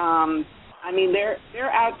 And, I mean,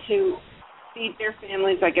 they're out to feed their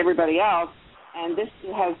families like everybody else, and this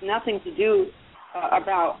has nothing to do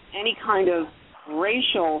about any kind of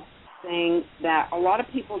racial thing that a lot of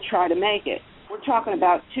people try to make it. We're talking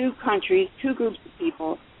about two countries, two groups of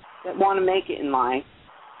people that want to make it in life,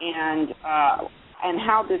 and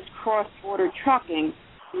how this cross-border trucking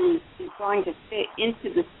is going to fit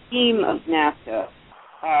into the scheme of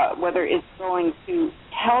NAFTA, whether it's going to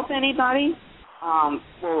help anybody.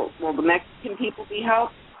 Will the Mexican people be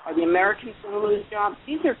helped? Are the Americans going to lose jobs?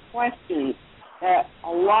 These are questions that a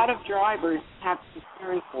lot of drivers have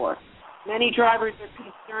concern for. Many drivers are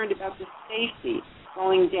concerned about the safety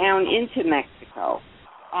going down into Mexico.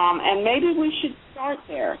 And maybe we should start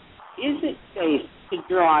there. Is it safe to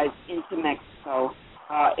drive into Mexico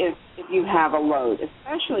if you have a load,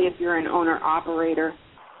 especially if you're an owner-operator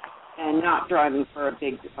and not driving for a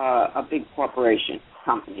big corporation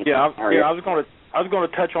company? Yeah, I was going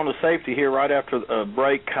to touch on the safety here right after the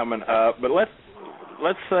break coming up. But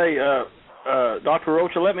let's say, Dr.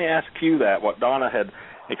 Arrocha, let me ask you that, what Donna had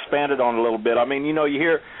expanded on a little bit. I mean, we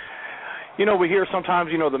hear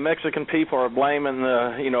sometimes, the Mexican people are blaming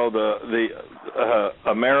the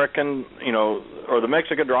American, or the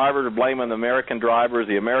Mexican drivers are blaming the American drivers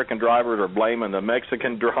are blaming the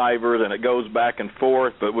Mexican drivers, and it goes back and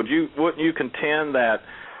forth. But wouldn't you contend that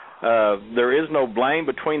there is no blame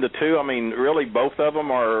between the two? I mean, really, both of them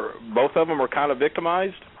are kind of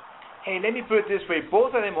victimized. Hey, let me put it this way: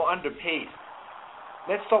 both of them are underpaid.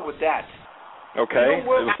 Let's start with that. Okay.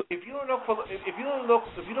 If you don't work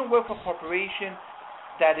for a corporation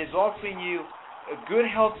that is offering you good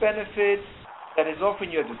health benefits, that is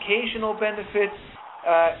offering you educational benefits,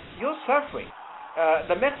 you're suffering.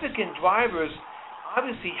 The Mexican drivers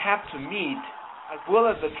obviously have to meet, as well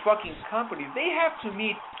as the trucking companies, they have to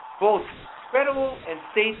meet both federal and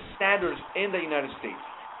state standards in the United States.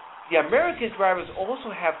 The American drivers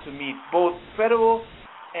also have to meet both federal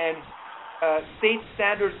and state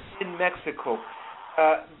standards in Mexico.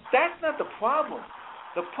 That's not the problem.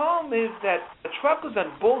 The problem is that the truckers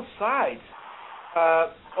on both sides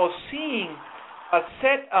are seeing a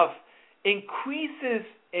set of increases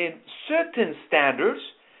in certain standards.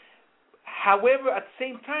 However, at the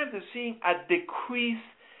same time, they're seeing a decrease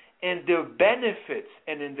in their benefits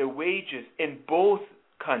and in their wages in both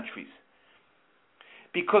countries.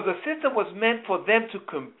 Because the system was meant for them to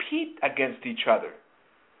compete against each other.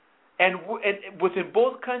 And within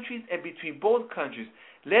both countries and between both countries.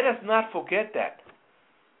 Let us not forget that.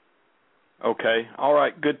 Okay. All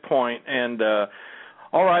right. Good point. And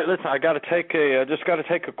all right. Listen, I got to just got to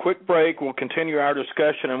take a quick break. We'll continue our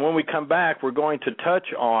discussion, and when we come back, we're going to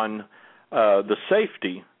touch on the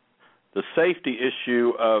safety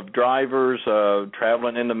issue of drivers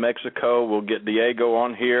traveling into Mexico. We'll get Diego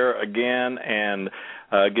on here again and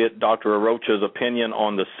get Dr. Arrocha's opinion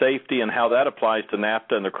on the safety and how that applies to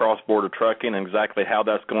NAFTA and the cross-border trucking and exactly how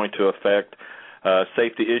that's going to affect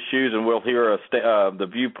safety issues. And we'll hear the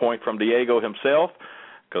viewpoint from Diego himself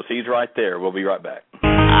because he's right there. We'll be right back.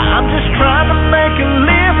 I'm just trying to make a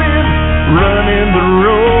living, running the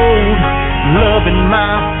road, loving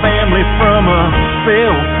my family from a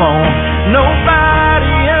cell phone.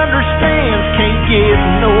 Nobody understands, can't get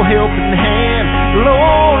no helping hand.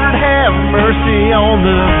 Lord have mercy on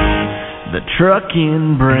the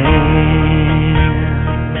trucking brand.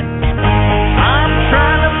 I'm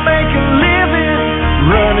trying to make a living,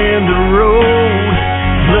 running the road,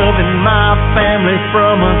 loving my family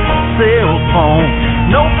from a cell phone.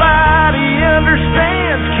 Nobody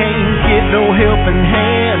understands, can't get no helping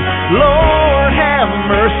hand. Lord have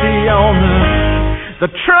mercy on the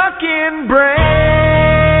trucking brand.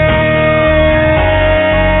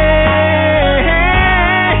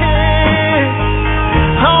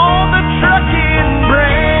 On the trucking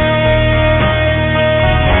brand.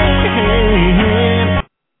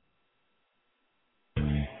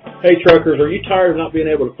 Hey truckers, are you tired of not being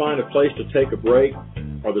able to find a place to take a break?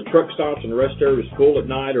 Are the truck stops and rest areas full at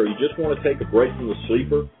night, or you just want to take a break from the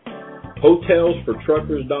sleeper?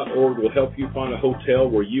 HotelsForTruckers.org will help you find a hotel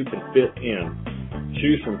where you can fit in.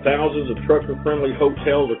 Choose from thousands of trucker-friendly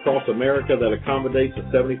hotels across America that accommodates a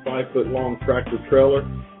 75-foot-long tractor trailer,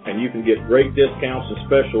 and you can get great discounts and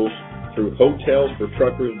specials through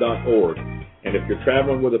HotelsForTruckers.org. And if you're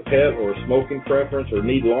traveling with a pet or a smoking preference or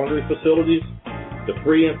need laundry facilities, The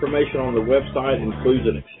free information on the website includes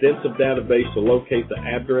an extensive database to locate the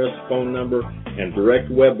address, phone number, and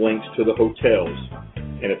direct web links to the hotels.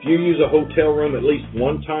 And if you use a hotel room at least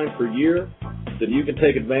one time per year, then you can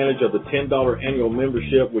take advantage of the $10 annual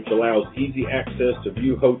membership, which allows easy access to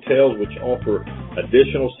view hotels which offer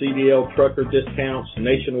additional CDL trucker discounts,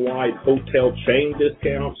 nationwide hotel chain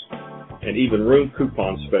discounts, and even room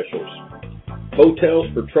coupon specials.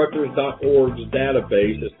 HotelsForTruckers.org's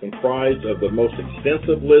database is comprised of the most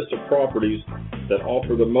extensive list of properties that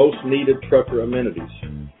offer the most needed trucker amenities.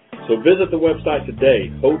 So visit the website today,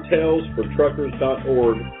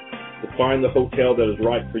 HotelsForTruckers.org, to find the hotel that is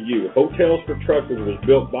right for you. Hotels for Truckers was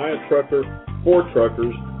built by a trucker for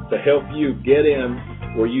truckers to help you get in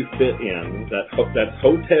where you fit in. That's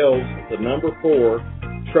hotels, the number 4,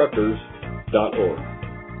 truckers.org.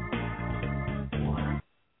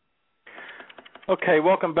 Okay,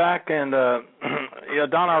 welcome back. And, Donna,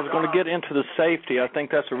 I was going to get into the safety. I think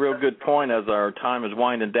that's a real good point as our time is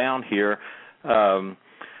winding down here. And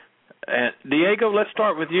Diego, let's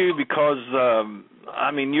start with you because,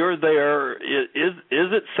 you're there. Is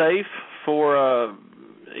it safe for,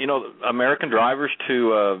 American drivers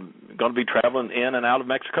to going to be traveling in and out of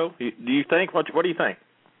Mexico? Do you think? What do you think?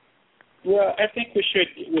 Well, I think we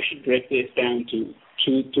should break this down to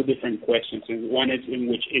two different questions. And one is in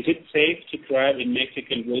which is it safe to drive in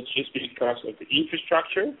Mexican roads just because of the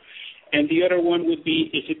infrastructure? And the other one would be,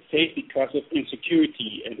 is it safe because of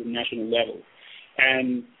insecurity at the national level?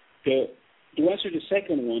 And to answer the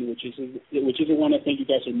second one, which is the one I think you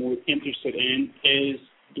guys are more interested in, is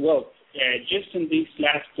just in these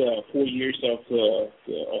last 4 years of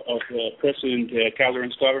President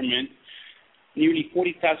Calderon's government, nearly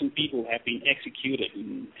 40,000 people have been executed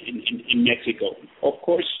in Mexico. Of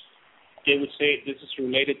course, they would say this is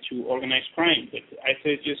related to organized crime, but I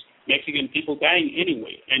say just Mexican people dying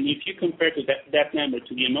anyway. And if you compare to that number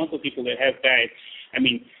to the amount of people that have died,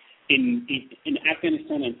 in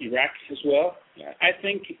Afghanistan and Iraq as well, I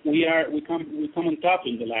think we come on top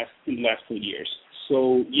in the last 2 years.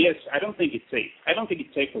 So yes, I don't think it's safe. I don't think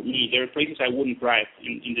it's safe for me. There are places I wouldn't drive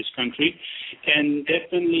in this country, and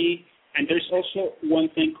definitely. And there's also one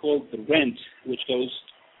thing called the rent, which goes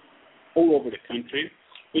all over the country,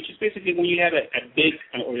 which is basically when you have a big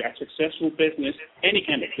or a successful business, any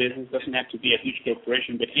kind of business, doesn't have to be a huge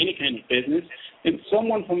corporation, but any kind of business, and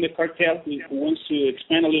someone from the cartel who wants to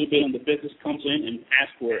expand a little bit on the business comes in and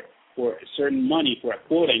asks for a certain money, for a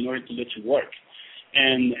quota in order to let you work.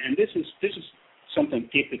 And this is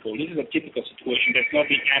something typical. This is a typical situation that's not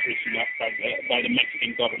being addressed enough by the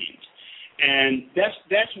Mexican government. And that's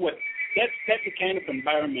the kind of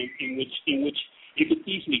environment in which you could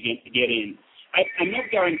easily get in. I'm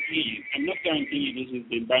not guaranteeing you this is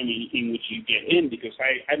the environment in which you get in because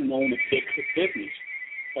I don't own a big business.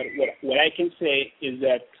 But what I can say is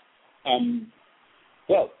that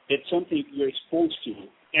it's something you're exposed to.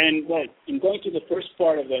 And in going to the first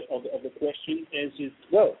part of the question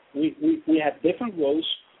we have different roads,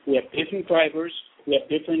 we have different drivers, we have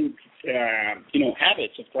different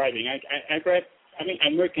habits of driving. I drive.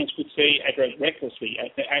 Americans would say I drive recklessly.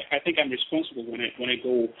 I think I'm responsible when I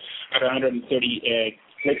go at 130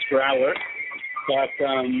 clicks per hour. But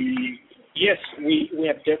yes, we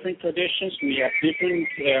have different traditions. We have different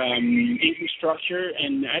infrastructure,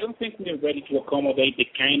 and I don't think we're ready to accommodate the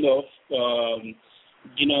kind of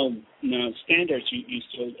standards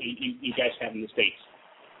you guys have in the States.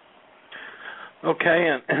 Okay,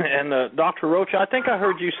 and Dr. Arrocha, I think I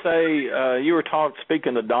heard you say you were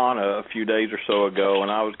speaking to Donna a few days or so ago, and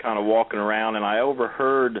I was kind of walking around, and I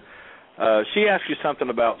overheard she asked you something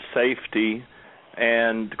about safety,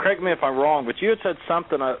 and correct me if I'm wrong, but you had said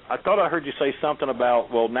something, I thought I heard you say something about,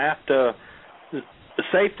 NAFTA,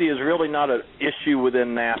 safety is really not an issue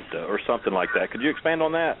within NAFTA or something like that. Could you expand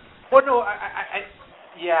on that? Well, no,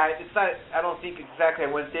 it's not, I don't think exactly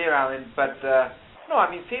I went there, Alan, but... No,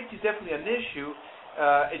 safety is definitely an issue.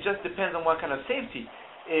 It just depends on what kind of safety.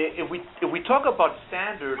 If we talk about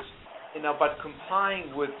standards, about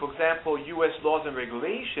complying with, for example, U.S. laws and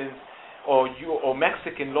regulations, or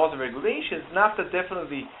Mexican laws and regulations, NAFTA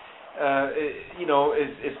definitely,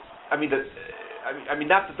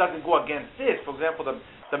 NAFTA doesn't go against this. For example,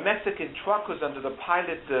 the Mexican truckers under the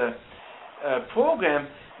pilot program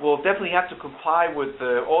will definitely have to comply with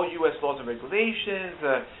all U.S. laws and regulations.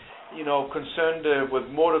 Concerned with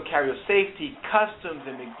motor carrier safety, customs,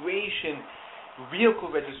 immigration, vehicle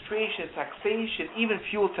registration, taxation, even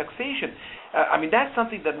fuel taxation. That's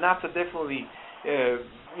something that NAFTA definitely,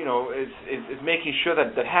 is making sure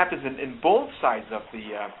that happens in both sides of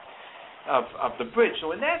the bridge.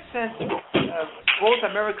 So in that sense, both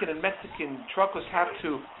American and Mexican truckers have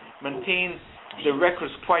to maintain the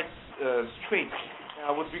records quite straight.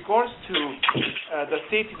 With regards to the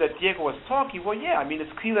safety that Diego was talking, well, yeah, I mean,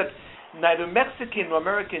 it's clear that neither Mexican nor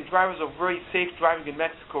American drivers are very safe driving in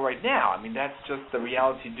Mexico right now. I mean, that's just the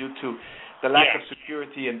reality due to the lack of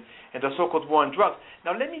security and the so-called war on drugs.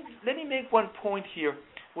 Now, let me make one point here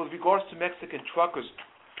with regards to Mexican truckers.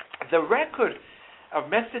 The record of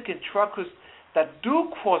Mexican truckers that do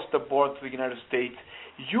cross the border to the United States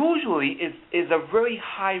usually is a very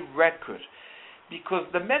high record, because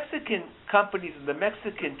the Mexican companies and the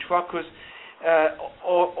Mexican truckers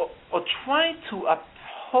are trying to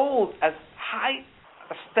uphold as high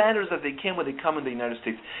standards as they can when they come in the United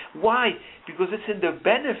States. Why? Because it's in their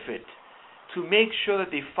benefit to make sure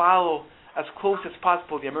that they follow as close as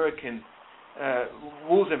possible the American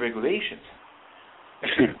rules and regulations.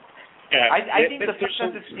 I think that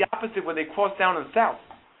sometimes it's the opposite when they cross down in the south.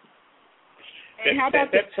 And how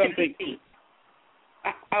about that's something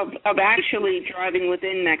of actually driving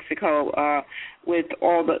within Mexico with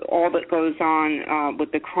all that goes on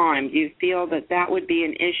with the crime? Do you feel that would be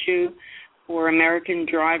an issue for American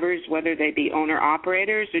drivers, whether they be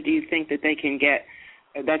owner-operators, or do you think that they can get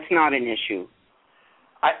that's not an issue?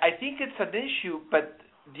 I think it's an issue, but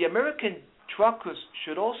the American truckers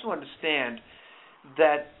should also understand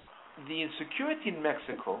that the insecurity in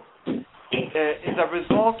Mexico is a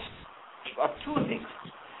result of two things.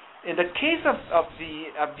 In the case of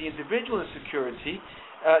the individual insecurity,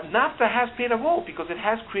 NAFTA has played a role because it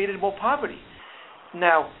has created more poverty.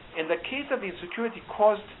 Now, in the case of the insecurity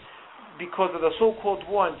caused because of the so-called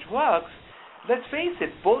war on drugs, let's face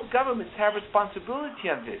it, both governments have responsibility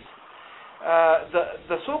on this.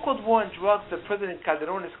 The so-called war on drugs that President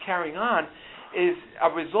Calderon is carrying on is a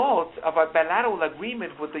result of a bilateral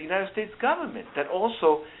agreement with the United States government that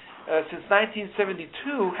also, since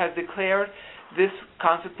 1972, has declared this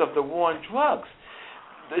concept of the war on drugs.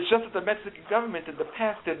 It's just that the Mexican government in the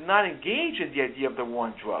past did not engage in the idea of the war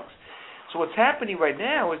on drugs. So what's happening right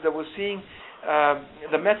now is that we're seeing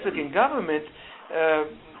the Mexican government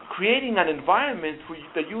creating an environment for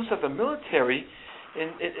the use of the military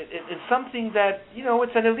in something that,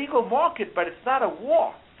 it's an illegal market, but it's not a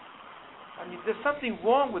war. I mean, there's something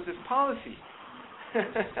wrong with this policy.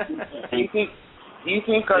 Do you think,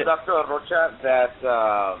 Dr. Arrocha,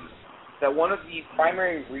 that one of the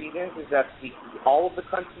primary reasons is that all of the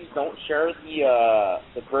countries don't share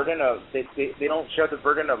the burden of they don't share the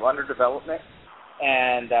burden of underdevelopment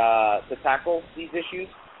and to tackle these issues,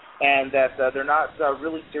 and that they're not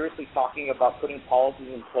really seriously talking about putting policies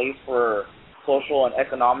in place for social and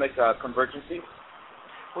economic convergency?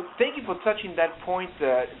 Well, thank you for touching that point,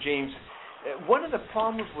 James. One of the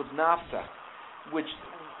problems with NAFTA, which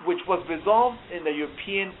was resolved in the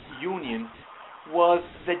European Union, was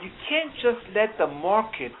that you can't just let the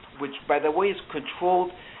market, which, by the way, is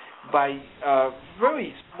controlled by a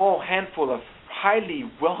very small handful of highly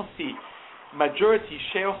wealthy majority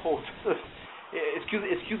shareholders,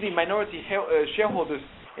 minority shareholders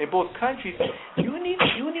in both countries. You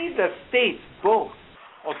need the states, both,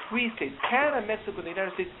 or three states, Canada, Mexico, and the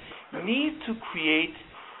United States, need to create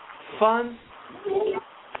funds,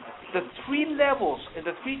 the three levels in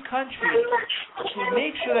the three countries, to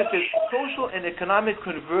make sure that there's social and economic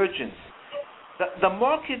convergence. The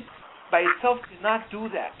market by itself cannot do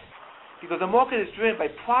that, because the market is driven by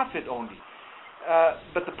profit only.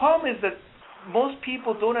 But the problem is that most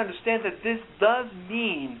people don't understand that this does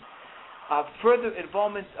mean further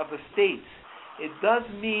involvement of the states. It does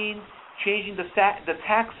mean changing the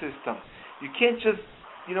tax system. You can't just,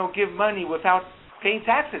 give money without paying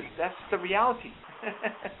taxes. That's the reality.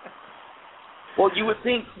 Well, you would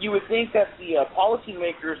think that the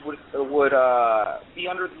policymakers would be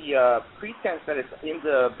under the pretense that it's in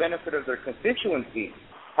the benefit of their constituency.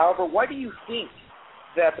 However, why do you think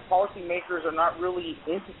that the policymakers are not really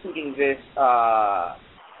instituting this,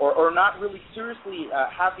 or not really seriously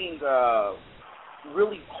having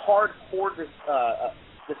really hardcore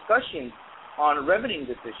discussions on remedying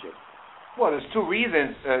this issue? Well, there's two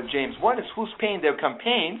reasons, James. One is who's paying their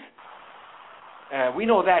campaigns. We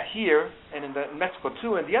know that here and in Mexico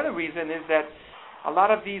too. And the other reason is that a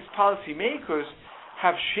lot of these policymakers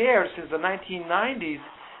have shared since the 1990s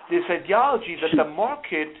this ideology that the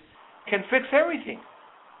market can fix everything.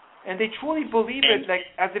 And they truly believe it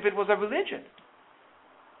as if it was a religion.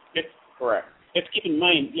 Correct. Let's keep in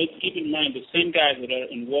mind the same guys that are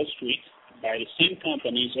in Wall Street by the same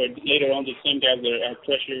companies are later on the same guys that are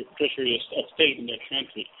treasury of state in their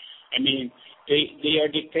country. I mean, they are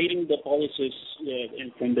dictating the policies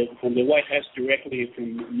from the White House directly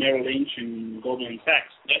from Merrill Lynch and Goldman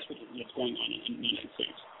Sachs. That's what's going on in the United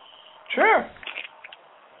States. Sure.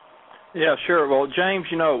 Yeah, sure. Well, James,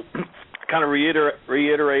 kind of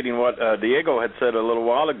reiterating what Diego had said a little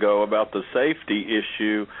while ago about the safety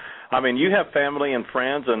issue. I mean, you have family and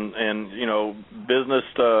friends and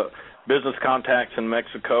business contacts in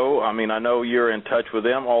Mexico. I mean, I know you're in touch with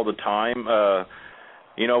them all the time.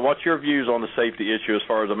 What's your views on the safety issue as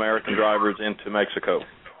far as American drivers into Mexico?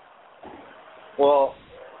 Well,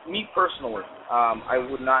 me personally, I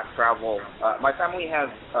would not travel. My family has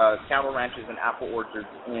cattle ranches and apple orchards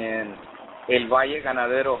in El Valle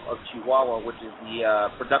Ganadero of Chihuahua, which is the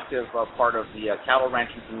productive part of the cattle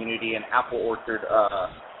ranching community and apple orchard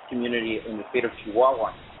community in the state of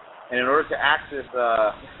Chihuahua. And in order to access,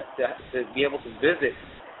 to be able to visit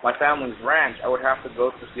my family's ranch, I would have to go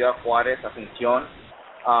to Ciudad Juárez, Asunción,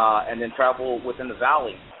 and then travel within the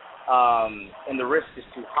valley. And the risk is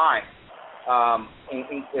too high.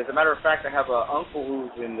 As a matter of fact, I have an uncle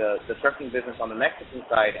who's in the trucking business on the Mexican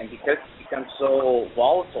side, and because it's become so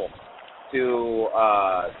volatile to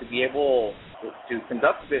be able to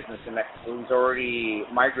conduct business in Mexico, he's already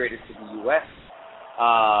migrated to the U.S.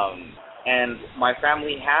 And my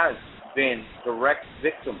family has been direct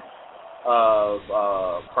victims of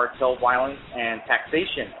cartel violence and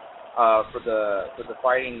taxation for the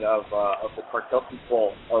fighting of the cartel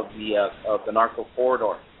control of the narco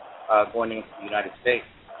corridor going into the United States.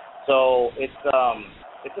 So it's a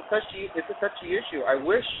touchy issue. I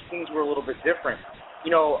wish things were a little bit different.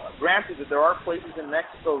 Granted that there are places in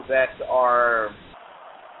Mexico that are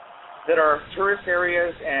tourist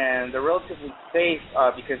areas and they're relatively safe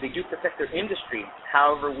because they do protect their industry.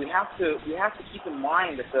 However, we have to keep in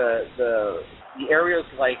mind that the areas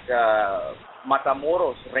like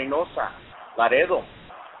Matamoros, Reynosa, Laredo,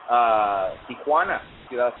 Tijuana,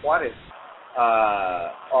 Ciudad Juárez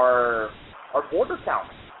are border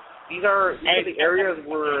towns. These are the areas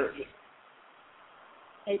where.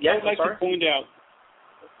 I would like to point out.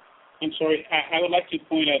 I'm sorry. I would like to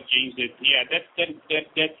point out, James,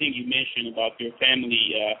 that thing you mentioned about your family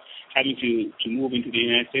having to move into the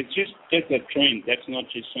United States, that's a trend. That's not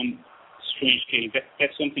just some strange case.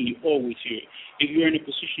 That's something you always hear. If you're in a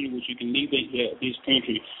position in which you can leave this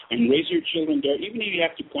country and raise your children there, even if you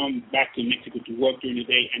have to come back to Mexico to work during the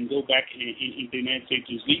day and go back in the United States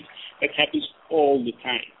to sleep, that happens all the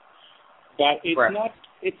time. But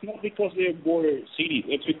it's not because they're border cities.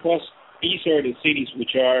 It's because these are the cities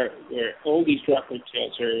where all these drug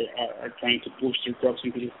cartels are trying to push their drugs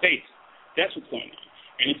into the States. That's what's going on,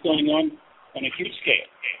 and it's going on a huge scale.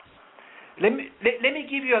 Let me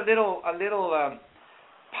give you a little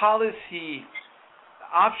policy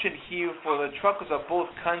option here for the truckers of both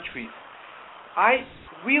countries. I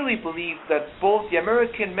really believe that both the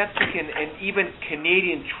American, Mexican, and even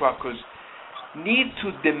Canadian truckers need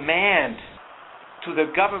to demand to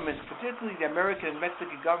the government, particularly the American and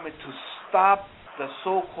Mexican government, to stop the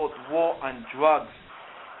so-called war on drugs.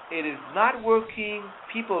 It is not working.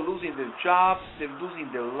 People are losing their jobs. They're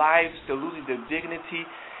losing their lives. They're losing their dignity.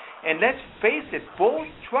 And let's face it, both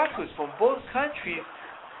truckers from both countries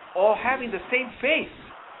are having the same faith.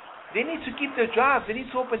 They need to keep their jobs. They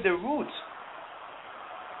need to open their routes.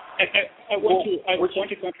 I want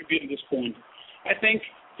to contribute to this point. I think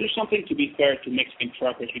there's something to be fair to Mexican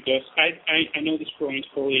truckers, because I know this program is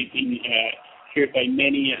probably being heard by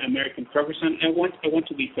many American truckers, and I want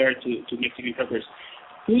to be fair to Mexican truckers.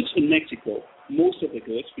 Goods in Mexico, most of the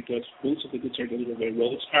goods, because most of the goods are delivered by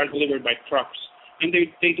roads, are delivered by trucks, and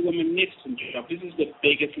they do a magnificent job. This is the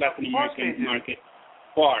biggest Latin American market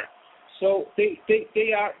far. So they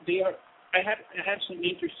are. I have some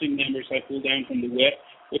interesting numbers I pulled down from the web,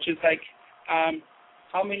 which is like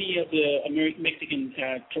how many of the Mexican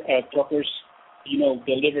truckers,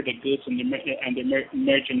 deliver the goods and the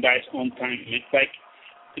merchandise on time. It's like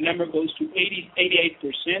the number goes to 88%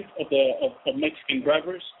 of Mexican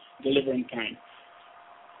drivers deliver on time.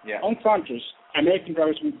 Yeah. On contrast, American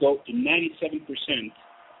drivers would go to 97%,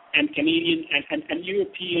 and Canadian and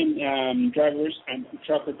European drivers and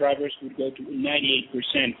trucker drivers would go to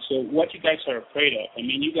 98%. So what you guys are afraid of? I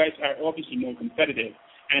mean, you guys are obviously more competitive.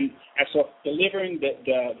 And as of delivering the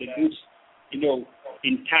goods,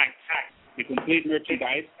 intact, the complete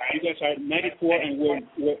merchandise, you guys are 94 and we're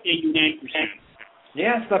 89%.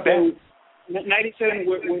 Yeah, it's not bad. 97,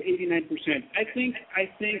 we're 89%. I think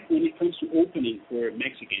when it comes to opening for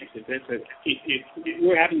Mexicans, if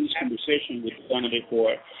we're having this conversation with one of the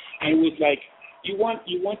before, and it was like, you want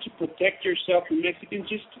to protect yourself from Mexicans,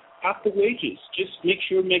 just up the wages. Just make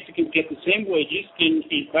sure Mexicans get the same wages. And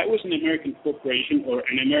if I was an American corporation or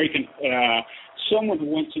an American someone who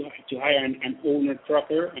wants to hire an owner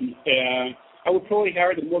trucker, I would probably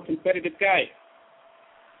hire the more competitive guy.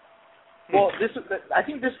 Well, I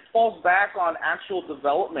think this falls back on actual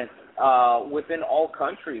development within all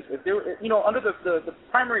countries. If there, under the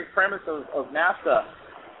primary premise of NAFTA,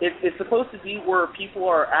 it's supposed to be where people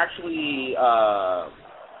are actually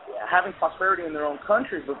having prosperity in their own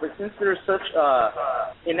countries, but since there's such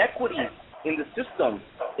inequity in the system,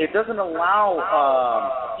 it doesn't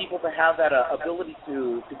allow people to have that ability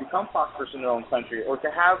to become prosperous in their own country or to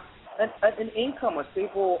have an income, a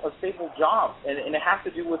stable job, and it has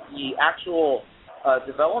to do with the actual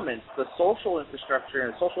development, the social infrastructure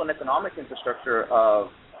and social and economic infrastructure of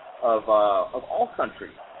all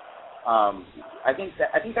countries. I think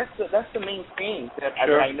that's the main thing that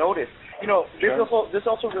I noticed. This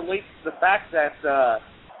also relates to the fact that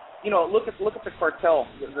look at the cartel,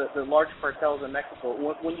 the large cartels in Mexico.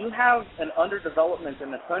 When you have an underdevelopment in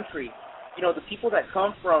the country, the people that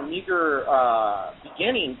come from meager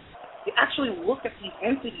beginnings, they actually look at these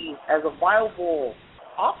entities as a viable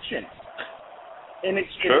option. And it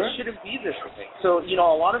shouldn't be this way. So,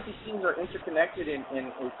 a lot of these things are interconnected in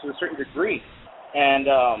to a certain degree. And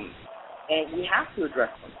we have to address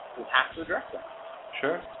them.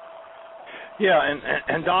 Sure. Yeah,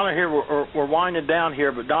 and Donna here, we're winding down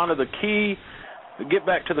here, but Donna, get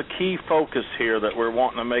back to the key focus here that we're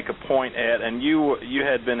wanting to make a point at, and you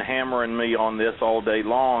had been hammering me on this all day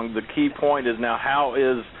long. The key point is now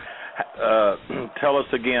tell us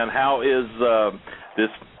again, how is this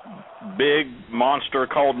big monster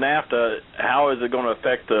called NAFTA, how is it going to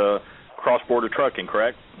affect cross-border trucking,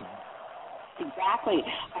 correct? Exactly.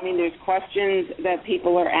 I mean, there's questions that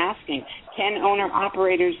people are asking. Can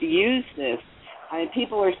owner-operators use this? I mean,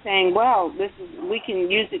 people are saying, well, we can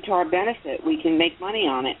use it to our benefit. We can make money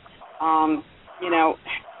on it.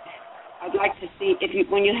 I'd like to see,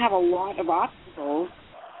 when you have a lot of obstacles,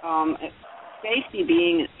 safety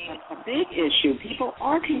being a big issue, people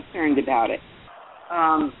are concerned about it.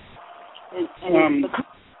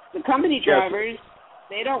 The company drivers,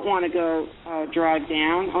 they don't want to go drive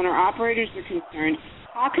down. Owner-operators are concerned.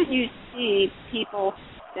 How can you see people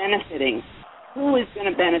benefiting? Who is going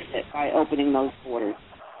to benefit by opening those borders?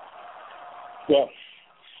 Well,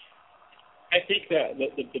 I think that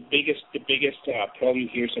the biggest problem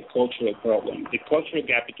here is a cultural problem. The cultural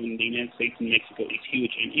gap between the United States and Mexico is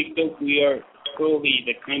huge. And even though we are probably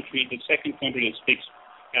the second country that speaks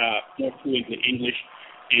more fluently English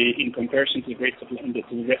in comparison to the rest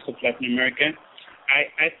of Latin America,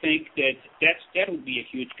 I think that would be a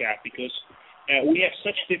huge gap because we have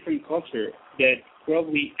such different culture that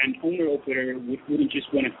probably an owner-operator wouldn't just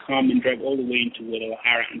want to come and drive all the way into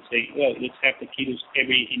Guadalajara and say, well, let's have taquitos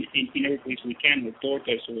in every place we can, or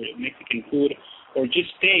tortas, or Mexican food, or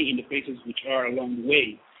just stay in the places which are along the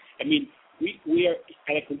way. I mean, we are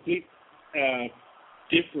at a complete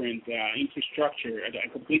different infrastructure, at a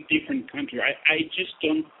complete different country. I just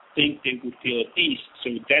don't think they would feel at ease.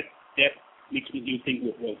 So that makes you think,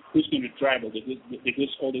 well, who's going to drive all the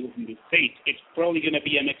goods all the way from the States? It's probably going to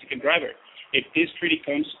be a Mexican driver. If this treaty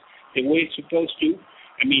comes the way it's supposed to,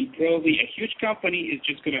 I mean, probably a huge company is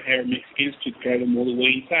just going to hire Mexicans to drive them all the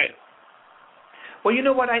way inside. Well, you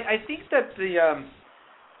know what? I think that the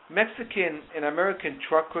Mexican and American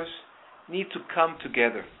truckers need to come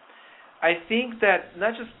together. I think that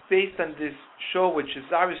not just based on this show, which is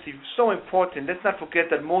obviously so important, let's not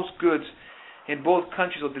forget that most goods in both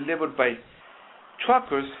countries are delivered by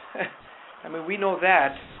truckers. I mean, we know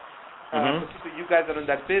that. Particularly you guys are in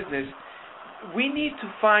that business. We need to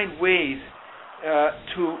find ways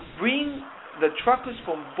to bring the truckers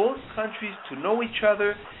from both countries to know each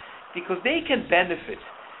other because they can benefit.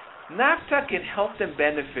 NAFTA can help them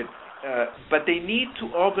benefit, but they need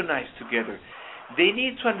to organize together. They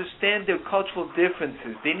need to understand their cultural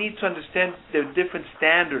differences. They need to understand their different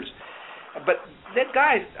standards. But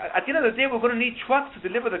guys, at the end of the day, we're going to need trucks to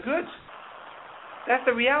deliver the goods. That's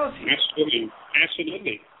the reality. Absolutely.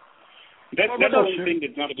 That's the only thing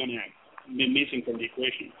that's not going to be missing from the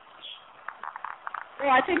equation.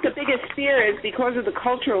 Well, I think the biggest fear is because of the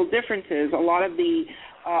cultural differences. A lot of the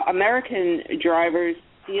American drivers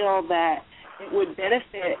feel that it would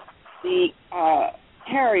benefit the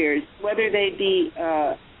carriers, whether they be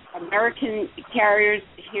American carriers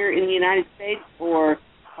here in the United States or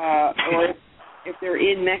if they're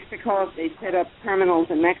in Mexico, if they set up terminals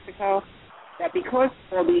in Mexico, that because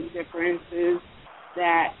of all these differences,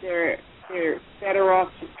 that they're better off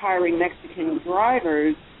just hiring Mexican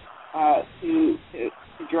drivers to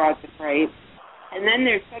drive the freight. And then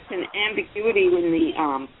there's such an ambiguity in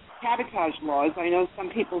the cabotage laws. I know some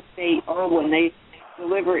people say, when they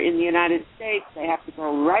deliver in the United States, they have to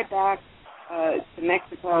go right back to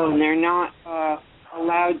Mexico, and they're not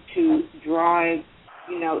allowed to drive,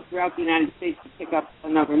 throughout the United States to pick up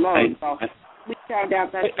another load. So we found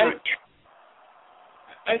out that's not.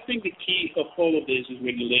 I think the key of all of this is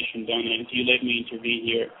regulation, Donna, and if you let me intervene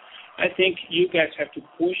here. I think you guys have to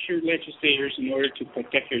push your legislators in order to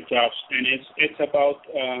protect your jobs, and it's about,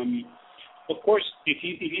 of course, if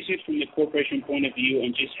you see it from the corporation point of view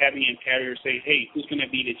and just having a carrier say, hey, who's going to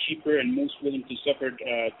be the cheaper and most willing to suffer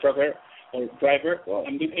trucker or driver? Well,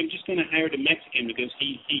 I'm just going to hire the Mexican because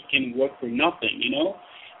he can work for nothing,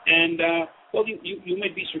 And well, you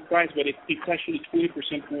might be surprised, but it's actually 20%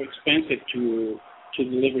 more expensive to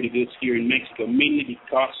deliver the goods here in Mexico, mainly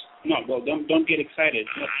because. No, well, don't get excited.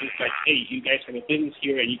 It's not just like, hey, you guys have a business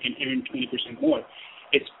here and you can earn 20% more.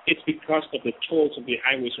 It's because of the tolls of the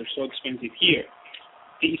highways are so expensive here.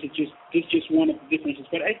 This is just one of the differences.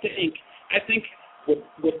 But I think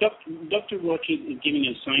what Dr. Arrocha is giving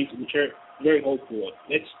us signs which are very hopeful.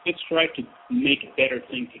 Let's try to make a better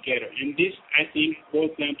thing together. And this, I think,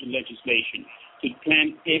 boils down to legislation, to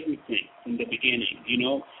plan everything from the beginning,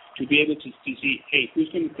 to be able to see, hey, who's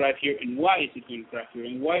going to drive here and why is it going to drive here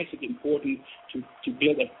and why is it important to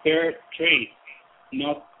build a fair trade,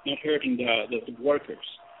 not hurting the workers.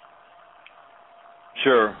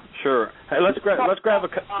 Sure. Hey, let's grab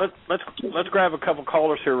a couple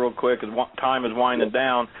callers here real quick, as time is winding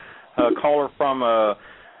down. Caller from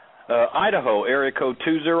Idaho, area code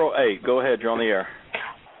 208. Go ahead, you're on the air.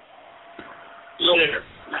 Hello there.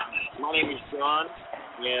 My name is John,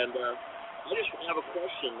 and I just have a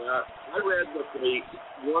question. I read that the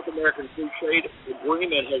North American Free Trade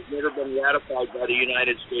Agreement has never been ratified by the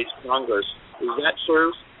United States Congress. Is that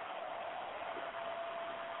true?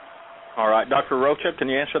 All right, Dr. Arrocha, can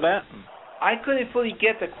you answer that? I couldn't fully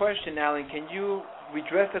get the question, Alan. Can you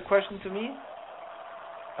redress the question to me?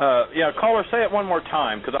 Yeah, caller, say it one more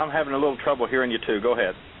time, because I'm having a little trouble hearing you too. Go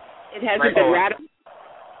ahead. It hasn't been ratified.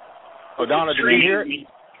 Oh, Donna, did you hear it?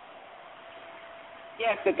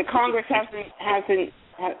 Yes, that the Congress hasn't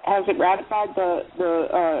ratified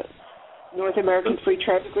the North American Free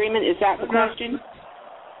Trade Agreement. Is that the question?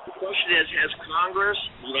 The question is, has Congress,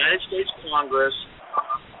 the United States Congress,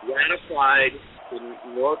 ratified the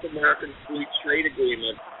North American Free Trade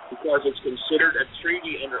Agreement because it's considered a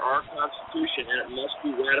treaty under our Constitution and it must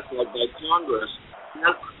be ratified by Congress?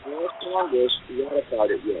 Has Congress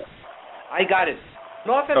ratified it yet? I got it.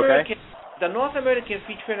 The North American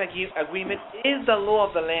Free Trade Agreement is the law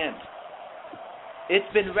of the land.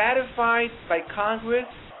 It's been ratified by Congress,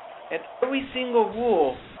 and every single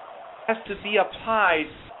rule has to be applied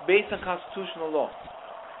based on constitutional law.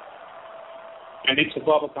 And it's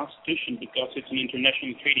above the Constitution because it's an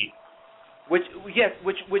international treaty.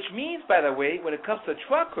 Which means, by the way, when it comes to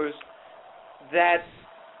truckers, that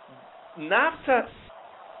NAFTA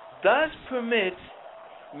does permit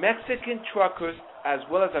Mexican truckers as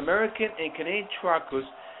well as American and Canadian truckers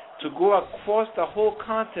to go across the whole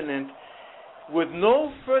continent with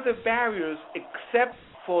no further barriers except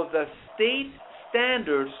for the state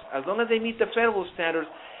standards, as long as they meet the federal standards,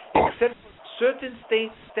 except for certain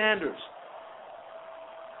state standards.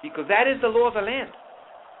 Because that is the law of the land.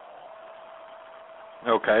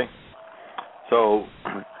 Okay. So,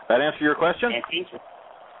 that answer your question?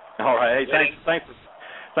 All right. Hey,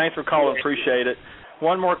 thanks for calling. Appreciate it.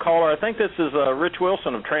 One more caller. I think this is Rich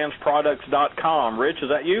Wilson of transproducts.com. Rich, is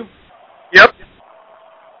that you? Yep.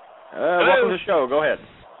 Welcome to the show. Go ahead.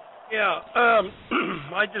 Yeah.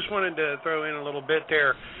 I just wanted to throw in a little bit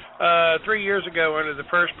there. 3 years ago, under the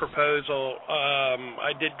first proposal,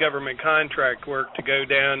 I did government contract work to go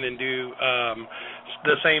down and do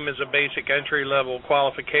the same as a basic entry-level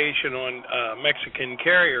qualification on Mexican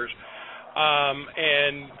carriers.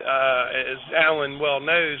 And as Alan well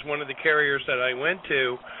knows, one of the carriers that I went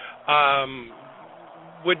to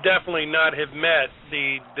would definitely not have met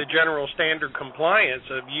the general standard compliance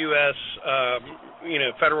of U.S.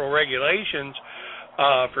 Federal regulations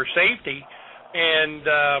for safety. And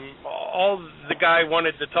all the guy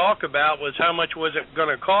wanted to talk about was how much was it going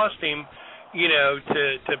to cost him,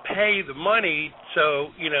 to pay the money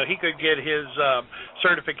so, he could get his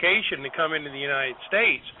certification to come into the United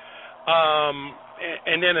States.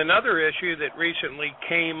 And then another issue that recently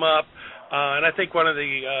came up, and I think one of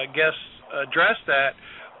the guests addressed that,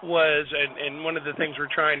 was, and one of the things we're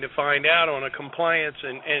trying to find out on a compliance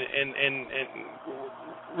and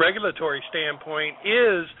regulatory standpoint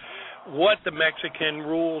is what the Mexican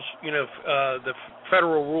rules, the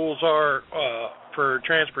federal rules are for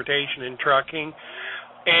transportation and trucking,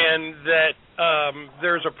 and that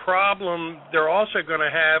there's a problem they're also going to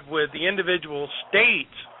have with the individual states.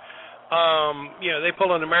 They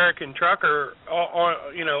pull an American trucker,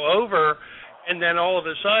 over, and then all of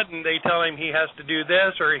a sudden they tell him he has to do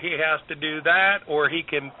this or he has to do that, or he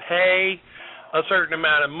can pay a certain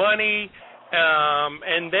amount of money.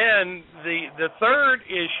 And then the third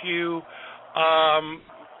issue,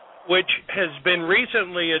 which has been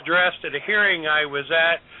recently addressed at a hearing I was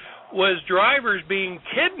at, was drivers being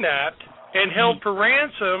kidnapped and held for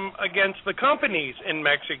ransom against the companies in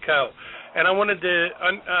Mexico. And I wanted to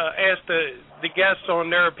ask the guests on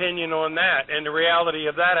their opinion on that and the reality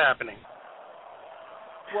of that happening.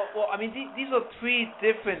 Well, I mean, these are three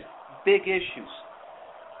different big issues.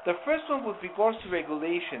 The first one with regards to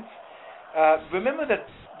regulations. Remember that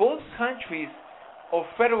both countries are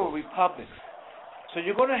federal republics. So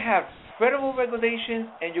you're going to have federal regulations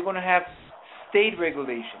and you're going to have state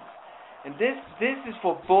regulations. And this is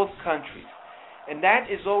for both countries. And that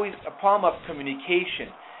is always a problem of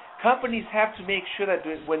communication. Companies have to make sure that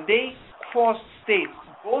when they cross states,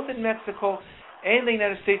 both in Mexico and the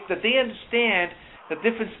United States, that they understand the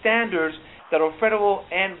different standards that are federal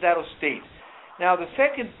and that are state. Now, the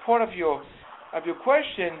second part of your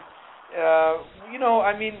question,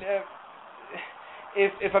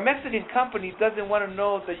 if a Mexican company doesn't want to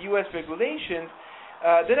know the U.S. regulations,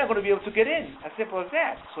 they're not going to be able to get in. As simple as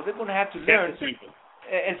that. So they're going to have to learn,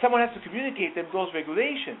 and someone has to communicate them those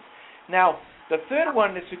regulations. Now, the third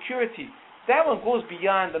one is security. That one goes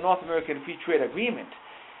beyond the North American Free Trade Agreement.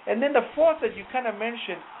 And then the fourth that you kind of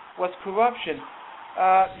mentioned was corruption.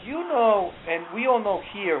 And we all know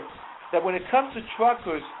here, that when it comes to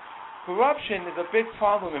truckers, corruption is a big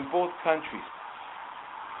problem in both countries.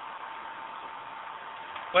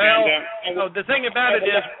 Well, the thing about it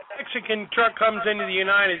is, Mexican truck comes into the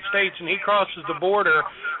United States and he crosses the border.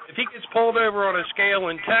 If he gets pulled over on a scale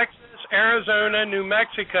in Texas, Arizona, New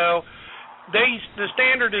Mexico, the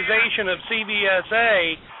standardization of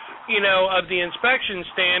CBSA, of the inspection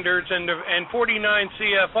standards and 49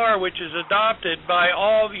 CFR, which is adopted by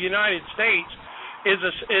all the United States, is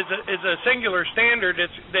a singular standard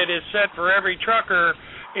that is set for every trucker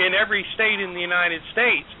in every state in the United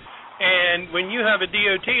States. And when you have a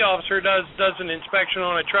DOT officer does an inspection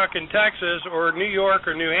on a truck in Texas or New York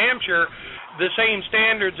or New Hampshire, the same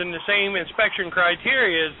standards and the same inspection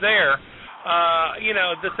criteria is there.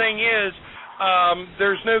 The thing is,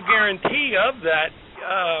 there's no guarantee of that.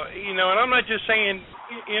 And I'm not just saying,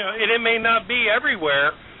 it may not be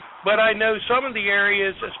everywhere, but I know some of the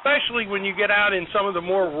areas, especially when you get out in some of the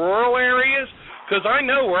more rural areas, because I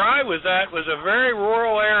know where I was at was a very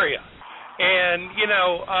rural area. And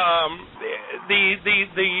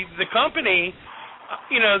the company,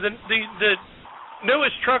 the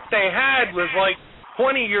newest truck they had was like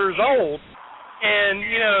 20 years old, and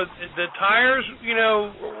the tires,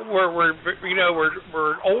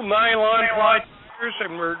 were old nylon ply tires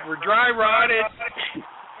and were dry rotted,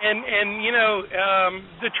 and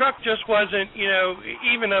the truck just wasn't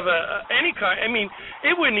even of any kind. I mean,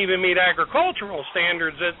 it wouldn't even meet agricultural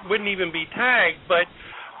standards. It wouldn't even be tagged, but.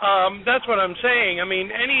 That's what I'm saying. I mean,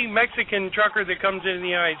 any Mexican trucker that comes into the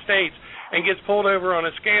United States and gets pulled over on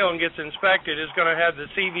a scale and gets inspected is going to have the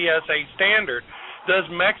CBSA standard. Does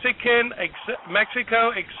Mexico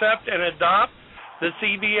accept and adopt the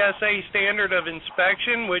CBSA standard of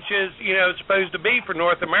inspection, which is, supposed to be for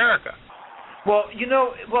North America? Well,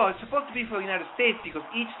 it's supposed to be for the United States because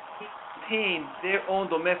each state contains their own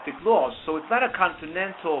domestic laws, so it's not a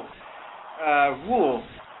continental rule.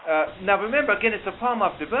 Now, remember, again, it's a problem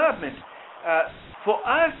of development. For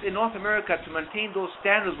us in North America to maintain those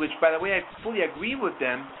standards, which, by the way, I fully agree with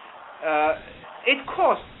them, it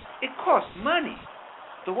costs money.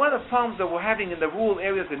 So one of the problems that we're having in the rural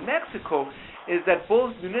areas in Mexico is that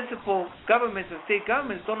both municipal governments and state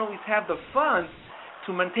governments don't always have the funds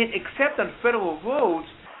to maintain, except on federal roads,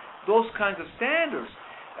 those kinds of standards.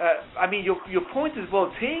 Your point is well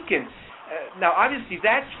taken. Now, obviously,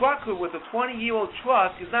 that trucker with a 20-year-old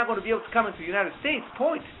truck is not going to be able to come into the United States.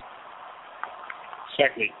 Point.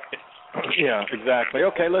 Exactly. Yeah, exactly.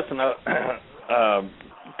 Okay, listen,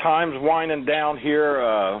 time's winding down here.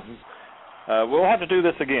 We'll have to do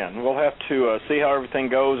this again. We'll have to see how everything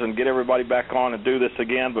goes and get everybody back on and do this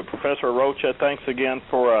again. But Professor Arrocha, thanks again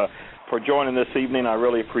for joining this evening. I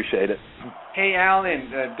really appreciate it. Hey, Alan,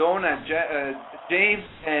 Donna, James,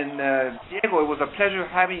 and Diego, it was a pleasure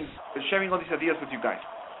sharing all these ideas with you guys.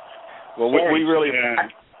 Well, we really...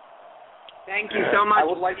 Thank you so much. I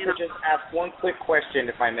would like to just ask one quick question,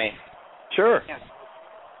 if I may. Sure. Yes.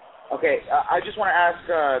 Okay, I just want to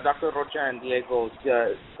ask Dr. Arrocha and Diego,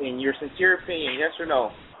 in your sincere opinion, yes or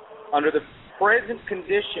no, under the present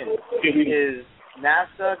condition, is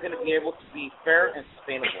NAFTA going to be able to be fair and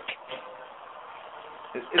sustainable?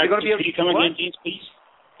 Is it going to be able to... Can you come again, James, please?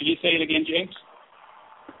 Can you say it again, James?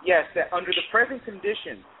 yes, that under the present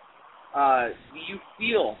conditions, do you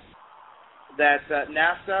feel that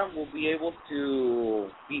NAFTA will be able to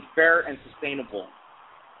be fair and sustainable?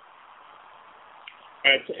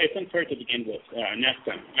 It's unfair to begin with,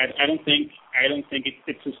 NAFTA. I don't think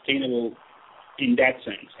it's sustainable in that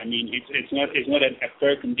sense. I mean, it's not a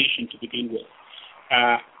fair condition to begin with.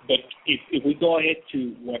 But if we go ahead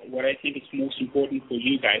to what I think is most important for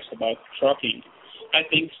you guys about trucking, I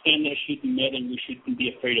think standards should be met and we shouldn't be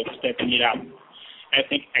afraid of stepping it up. I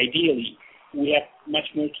think ideally we have much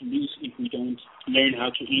more to lose if we don't learn how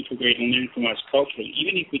to integrate and learn from us culturally.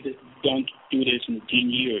 Even if we don't do this in 10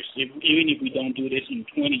 years, even if we don't do this in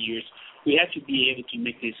 20 years, we have to be able to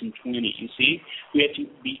make this in 20. You see, we have to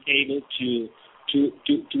be able to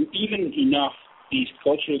even enough these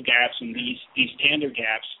cultural gaps and these standard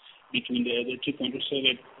gaps between the two countries, so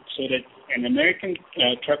that an American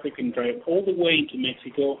trucker can drive all the way into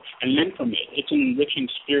Mexico and learn from it. It's an enriching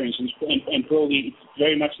experience, and probably it's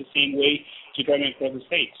very much the same way to driving across the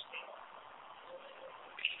states.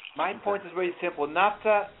 My point is very simple.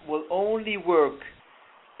 NAFTA will only work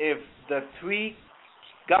if the three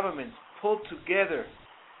governments pull together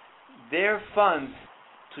their funds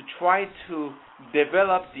to try to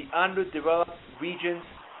develop the underdeveloped regions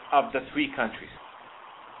of the three countries.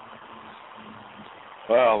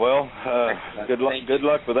 Well, good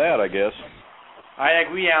luck with that, I guess. I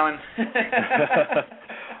agree, Alan.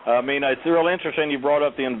 I mean, it's real interesting you brought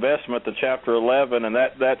up the investment, the Chapter 11, and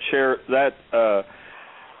that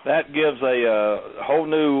gives a whole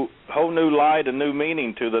new light and new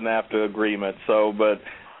meaning to the NAFTA agreement. So, but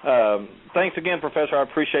thanks again, Professor. I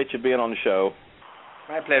appreciate you being on the show.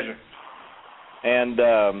 My pleasure. And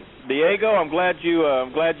Diego, I'm glad you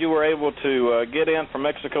were able to get in from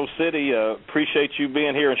Mexico City. Appreciate you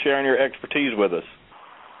being here and sharing your expertise with us.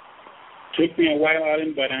 Took me a while,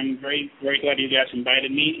 Alan, but I'm very, very glad you guys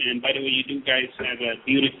invited me. And by the way, you do guys have a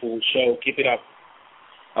beautiful show. Keep it up.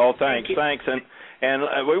 Oh, thanks. And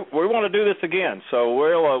we want to do this again. So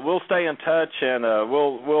we'll stay in touch and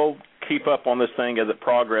we'll keep up on this thing as it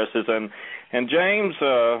progresses. And James,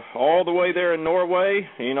 all the way there in Norway,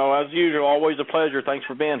 as usual, always a pleasure. Thanks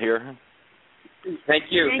for being here.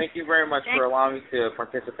 Thank you. Thank you very much for allowing me to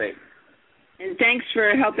participate. And thanks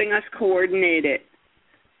for helping us coordinate it.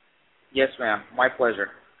 Yes, ma'am. My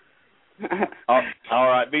pleasure. All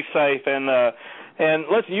right. Be safe. And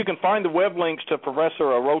listen, you can find the web links to Professor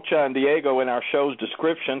Arrocha and Diego in our show's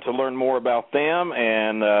description to learn more about them.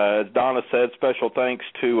 And as Donna said, special thanks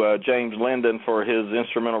to James Linden for his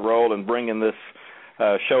instrumental role in bringing this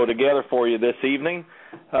show together for you this evening.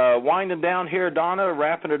 Winding down here, Donna,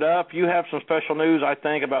 wrapping it up, you have some special news, I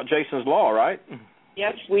think, about Jason's Law, right?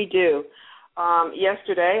 Yes, we do.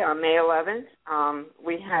 Yesterday, on May 11th,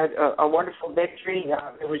 we had a wonderful victory.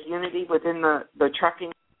 There was unity within the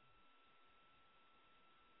trucking.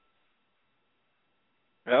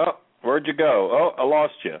 Oh, where'd you go? Oh, I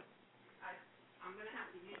lost you. I'm going to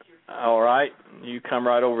have to use your phone. All right. You come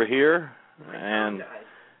right over here, and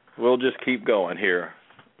we'll just keep going here.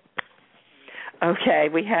 Okay.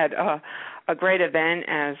 We had a great event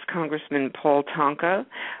as Congressman Paul Tonko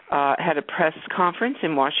had a press conference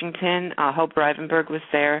in Washington. Hope Rivenberg was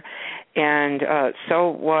there, and so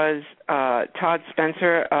was Todd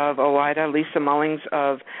Spencer of OIDA, Lisa Mullings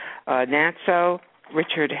of NATSO,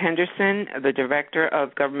 Richard Henderson, the Director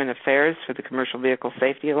of Government Affairs for the Commercial Vehicle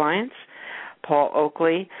Safety Alliance, Paul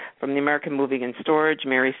Oakley from the American Moving and Storage,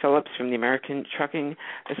 Mary Phillips from the American Trucking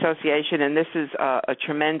Association, and this is a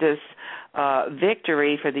tremendous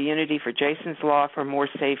victory for the Unity for Jason's Law for more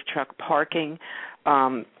safe truck parking.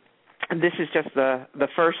 This is just the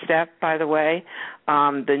first step, by the way.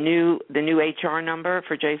 The new HR number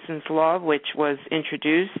for Jason's Law, which was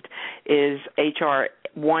introduced, is HR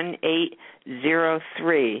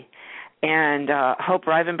 1803. And Hope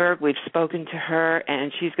Rivenberg, we've spoken to her,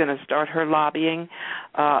 and she's going to start her lobbying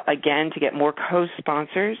again to get more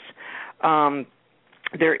co-sponsors.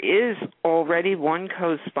 There is already one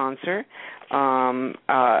co-sponsor.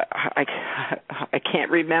 I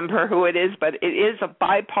can't remember who it is, but it is a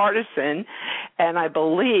bipartisan, and I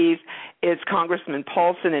believe it's Congressman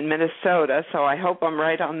Paulson in Minnesota, so I hope I'm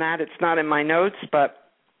right on that. It's not in my notes,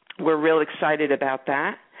 but we're real excited about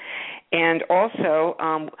that. And also,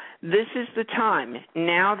 this is the time,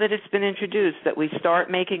 now that it's been introduced, that we start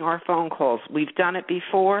making our phone calls. We've done it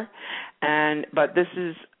before, but this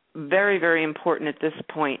is very, very important at this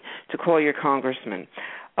point to call your congressman.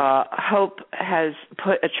 Hope has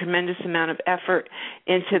put a tremendous amount of effort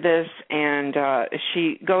into this, and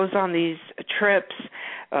she goes on these trips.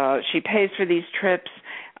 She pays for these trips.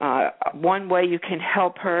 one way you can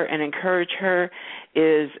help her and encourage her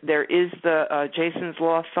is there is the Jason's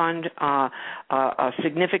Law Fund. A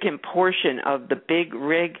significant portion of the Big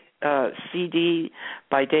Rig CD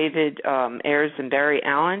by David Ayers and Barry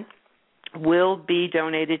Allen will be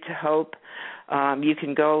donated to Hope. You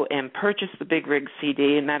can go and purchase the Big Rig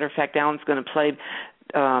CD. As a matter of fact, Alan's going to play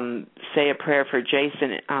Say a Prayer for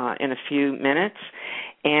Jason in a few minutes.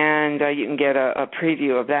 And you can get a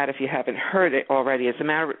preview of that if you haven't heard it already. As a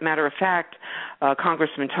matter of fact,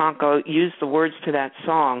 Congressman Tonko used the words to that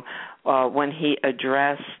song when he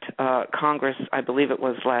addressed Congress, I believe it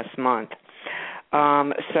was last month.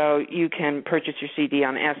 So you can purchase your CD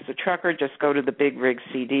on Ask the Trucker. Just go to the Big Rig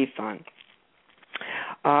CD Fund.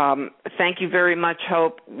 Thank you very much,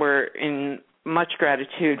 Hope. We're in much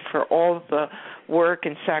gratitude for all of the work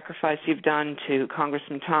and sacrifice you've done to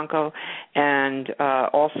Congressman Tonko and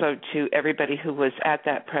also to everybody who was at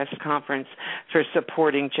that press conference for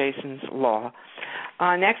supporting Jason's Law.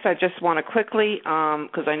 Next, I just want to quickly,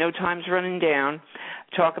 because I know time's running down,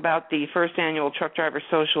 talk about the first annual Truck Driver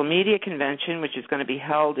Social Media Convention, which is going to be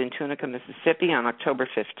held in Tunica, Mississippi on October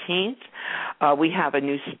 15th. We have a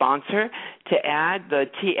new sponsor to add. The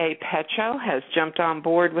TA Pet Show has jumped on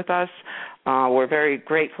board with us. We're very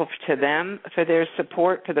grateful to them for their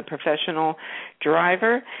support for the professional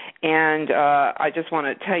driver. And I just want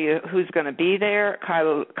to tell you who's going to be there.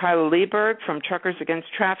 Kyla Lieberg from Truckers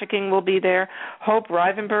Against Trafficking will be there. Hope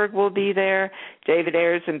Rivenberg will be there. David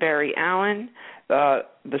Ayers and Barry Allen. The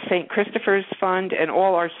St. Christopher's Fund, and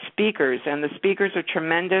all our speakers. And the speakers are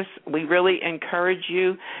tremendous. We really encourage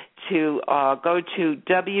you to go to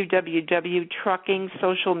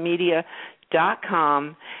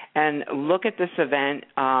www.truckingsocialmedia.com and look at this event.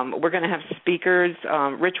 We're going to have speakers.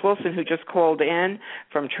 Rich Wilson, who just called in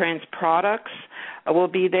from Trans Products, will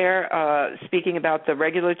be there speaking about the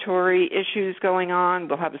regulatory issues going on.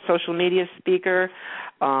 We'll have a social media speaker.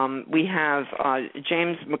 We have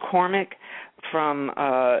James McCormick from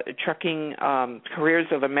Trucking Careers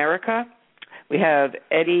of America. We have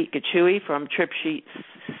Eddie Gachui from Trip Sheet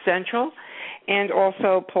Central, and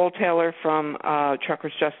also Paul Taylor from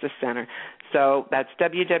Truckers Justice Center. So that's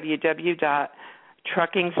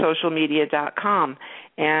www.truckingsocialmedia.com.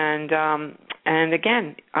 And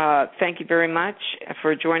again, thank you very much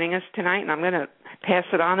for joining us tonight, and I'm going to pass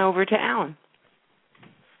it on over to Alan.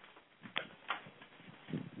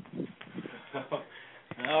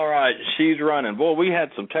 All right, she's running. Boy, we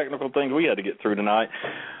had some technical things we had to get through tonight.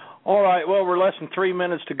 All right, well, we're less than 3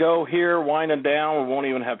 minutes to go here, winding down. We won't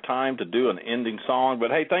even have time to do an ending song.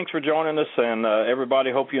 But, hey, thanks for joining us, and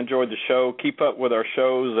everybody, hope you enjoyed the show. Keep up with our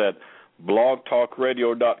shows at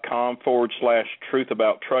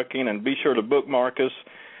blogtalkradio.com/truthabouttrucking, and be sure to bookmark us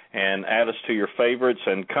and add us to your favorites.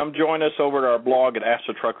 And come join us over at our blog at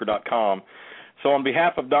AskTheTrucker.com. So on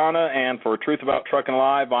behalf of Donna and for Truth About Trucking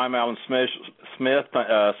Live, I'm Alan Smith.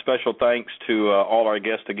 Special thanks to all our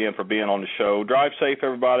guests again for being on the show. Drive safe,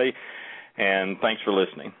 everybody, and thanks for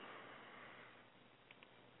listening.